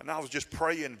stuff, and I was just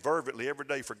praying fervently every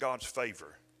day for God's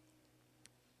favor.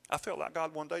 I felt like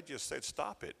God one day just said,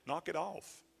 "Stop it. Knock it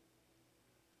off."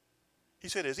 He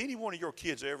said, "Has any one of your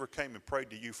kids ever came and prayed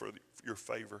to you for your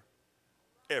favor?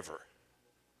 Ever?"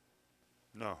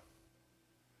 No.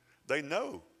 They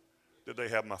know that they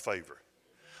have my favor.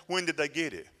 When did they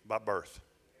get it? By birth.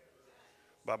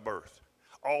 By birth.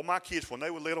 All my kids, when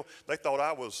they were little, they thought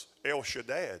I was El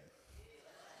Shaddad,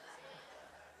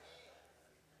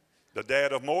 the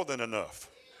dad of more than enough.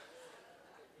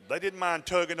 They didn't mind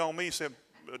tugging on me and saying,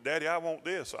 "Daddy, I want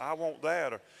this, or I want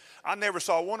that." Or I never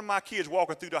saw one of my kids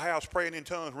walking through the house praying in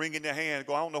tongues, wringing their hands,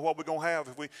 going, "I don't know what we're going to have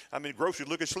if we," groceries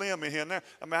looking slim in here and there.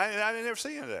 I didn't ever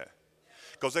see any of that.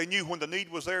 Because they knew when the need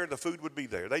was there, the food would be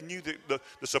there. They knew that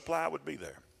the supply would be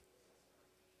there.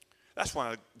 That's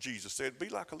why Jesus said, "Be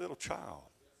like a little child."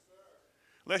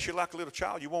 Unless you're like a little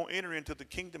child, you won't enter into the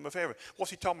kingdom of heaven. What's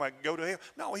he talking about? Go to hell?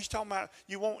 No, he's talking about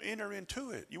you won't enter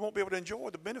into it. You won't be able to enjoy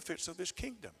the benefits of this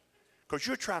kingdom. Because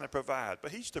you're trying to provide,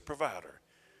 but he's the provider.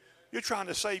 You're trying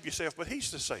to save yourself, but he's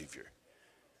the Savior.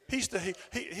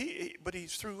 But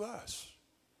he's through us.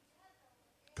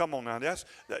 Come on now.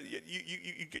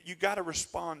 You got to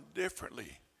respond differently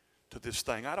to this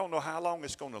thing. I don't know how long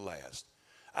it's going to last.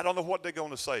 I don't know what they're going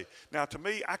to say. Now, to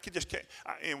me, I can't.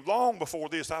 And long before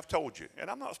this, I've told you, and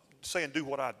I'm not saying do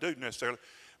what I do necessarily,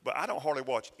 but I don't hardly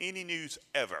watch any news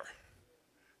ever.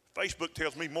 Facebook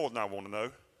tells me more than I want to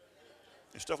know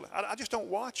and stuff like that. I just don't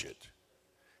watch it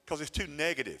because it's too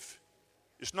negative.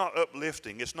 It's not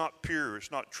uplifting. It's not pure. It's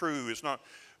not true. It's not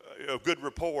a good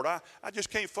report. I just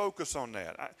can't focus on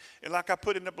that. And like I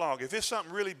put in the blog, if it's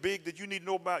something really big that you need to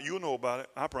know about, you'll know about it.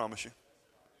 I promise you.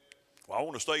 Well, I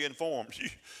want to stay informed.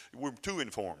 We're too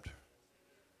informed.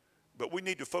 But we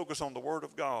need to focus on the Word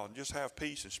of God and just have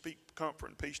peace and speak comfort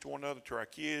and peace to one another, to our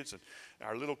kids and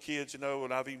our little kids, and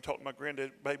I've even talked to my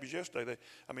grandbabies yesterday.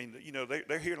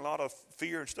 They're hearing a lot of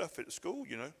fear and stuff at school,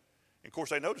 And of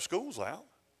course, they know the school's out.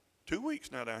 2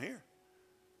 weeks now down here,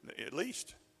 at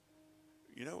least.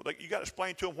 You got to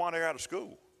explain to them why they're out of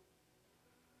school.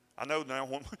 I know now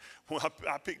when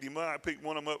I picked him up, I picked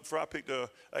one of them up Friday. I picked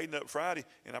Aiden up Friday,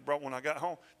 and I brought when I got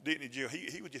home. Didn't he?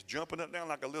 He was just jumping up and down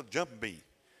like a little jumping bee.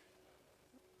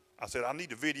 I said, I need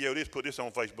to video this, put this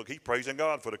on Facebook. He's praising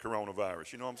God for the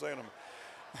coronavirus. You know what I'm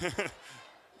saying?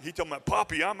 He told me,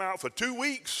 Poppy, I'm out for 2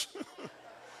 weeks.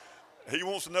 He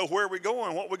wants to know where we're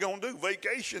going, what we're going to do.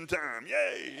 Vacation time,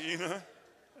 yay,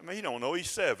 he don't know. He's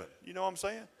 7. You know what I'm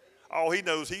saying? All he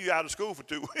knows, he's out of school for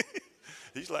 2 weeks.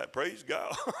 He's like, praise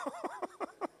God.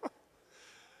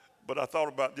 But I thought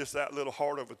about just that little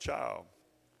heart of a child.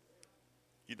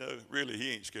 Really,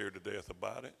 he ain't scared to death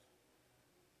about it.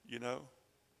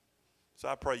 So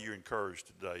I pray you're encouraged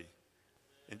today.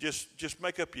 And just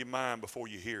make up your mind before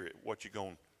you hear it, what you're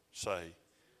going to say,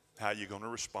 how you're going to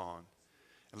respond.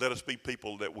 And let us be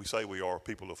people that we say we are,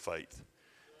 people of faith.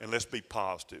 And let's be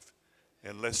positive.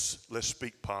 And let's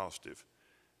speak positive.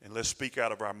 And let's speak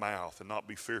out of our mouth and not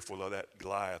be fearful of that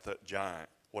Goliath, that giant,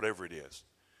 whatever it is.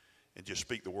 And just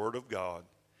speak the word of God.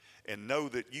 And know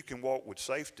that you can walk with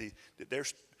safety,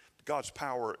 that God's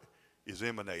power is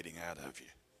emanating out of you.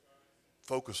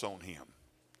 Focus on him.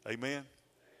 Amen.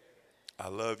 I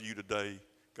love you today.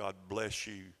 God bless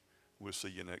you. We'll see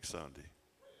you next Sunday.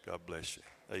 God bless you.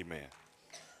 Amen.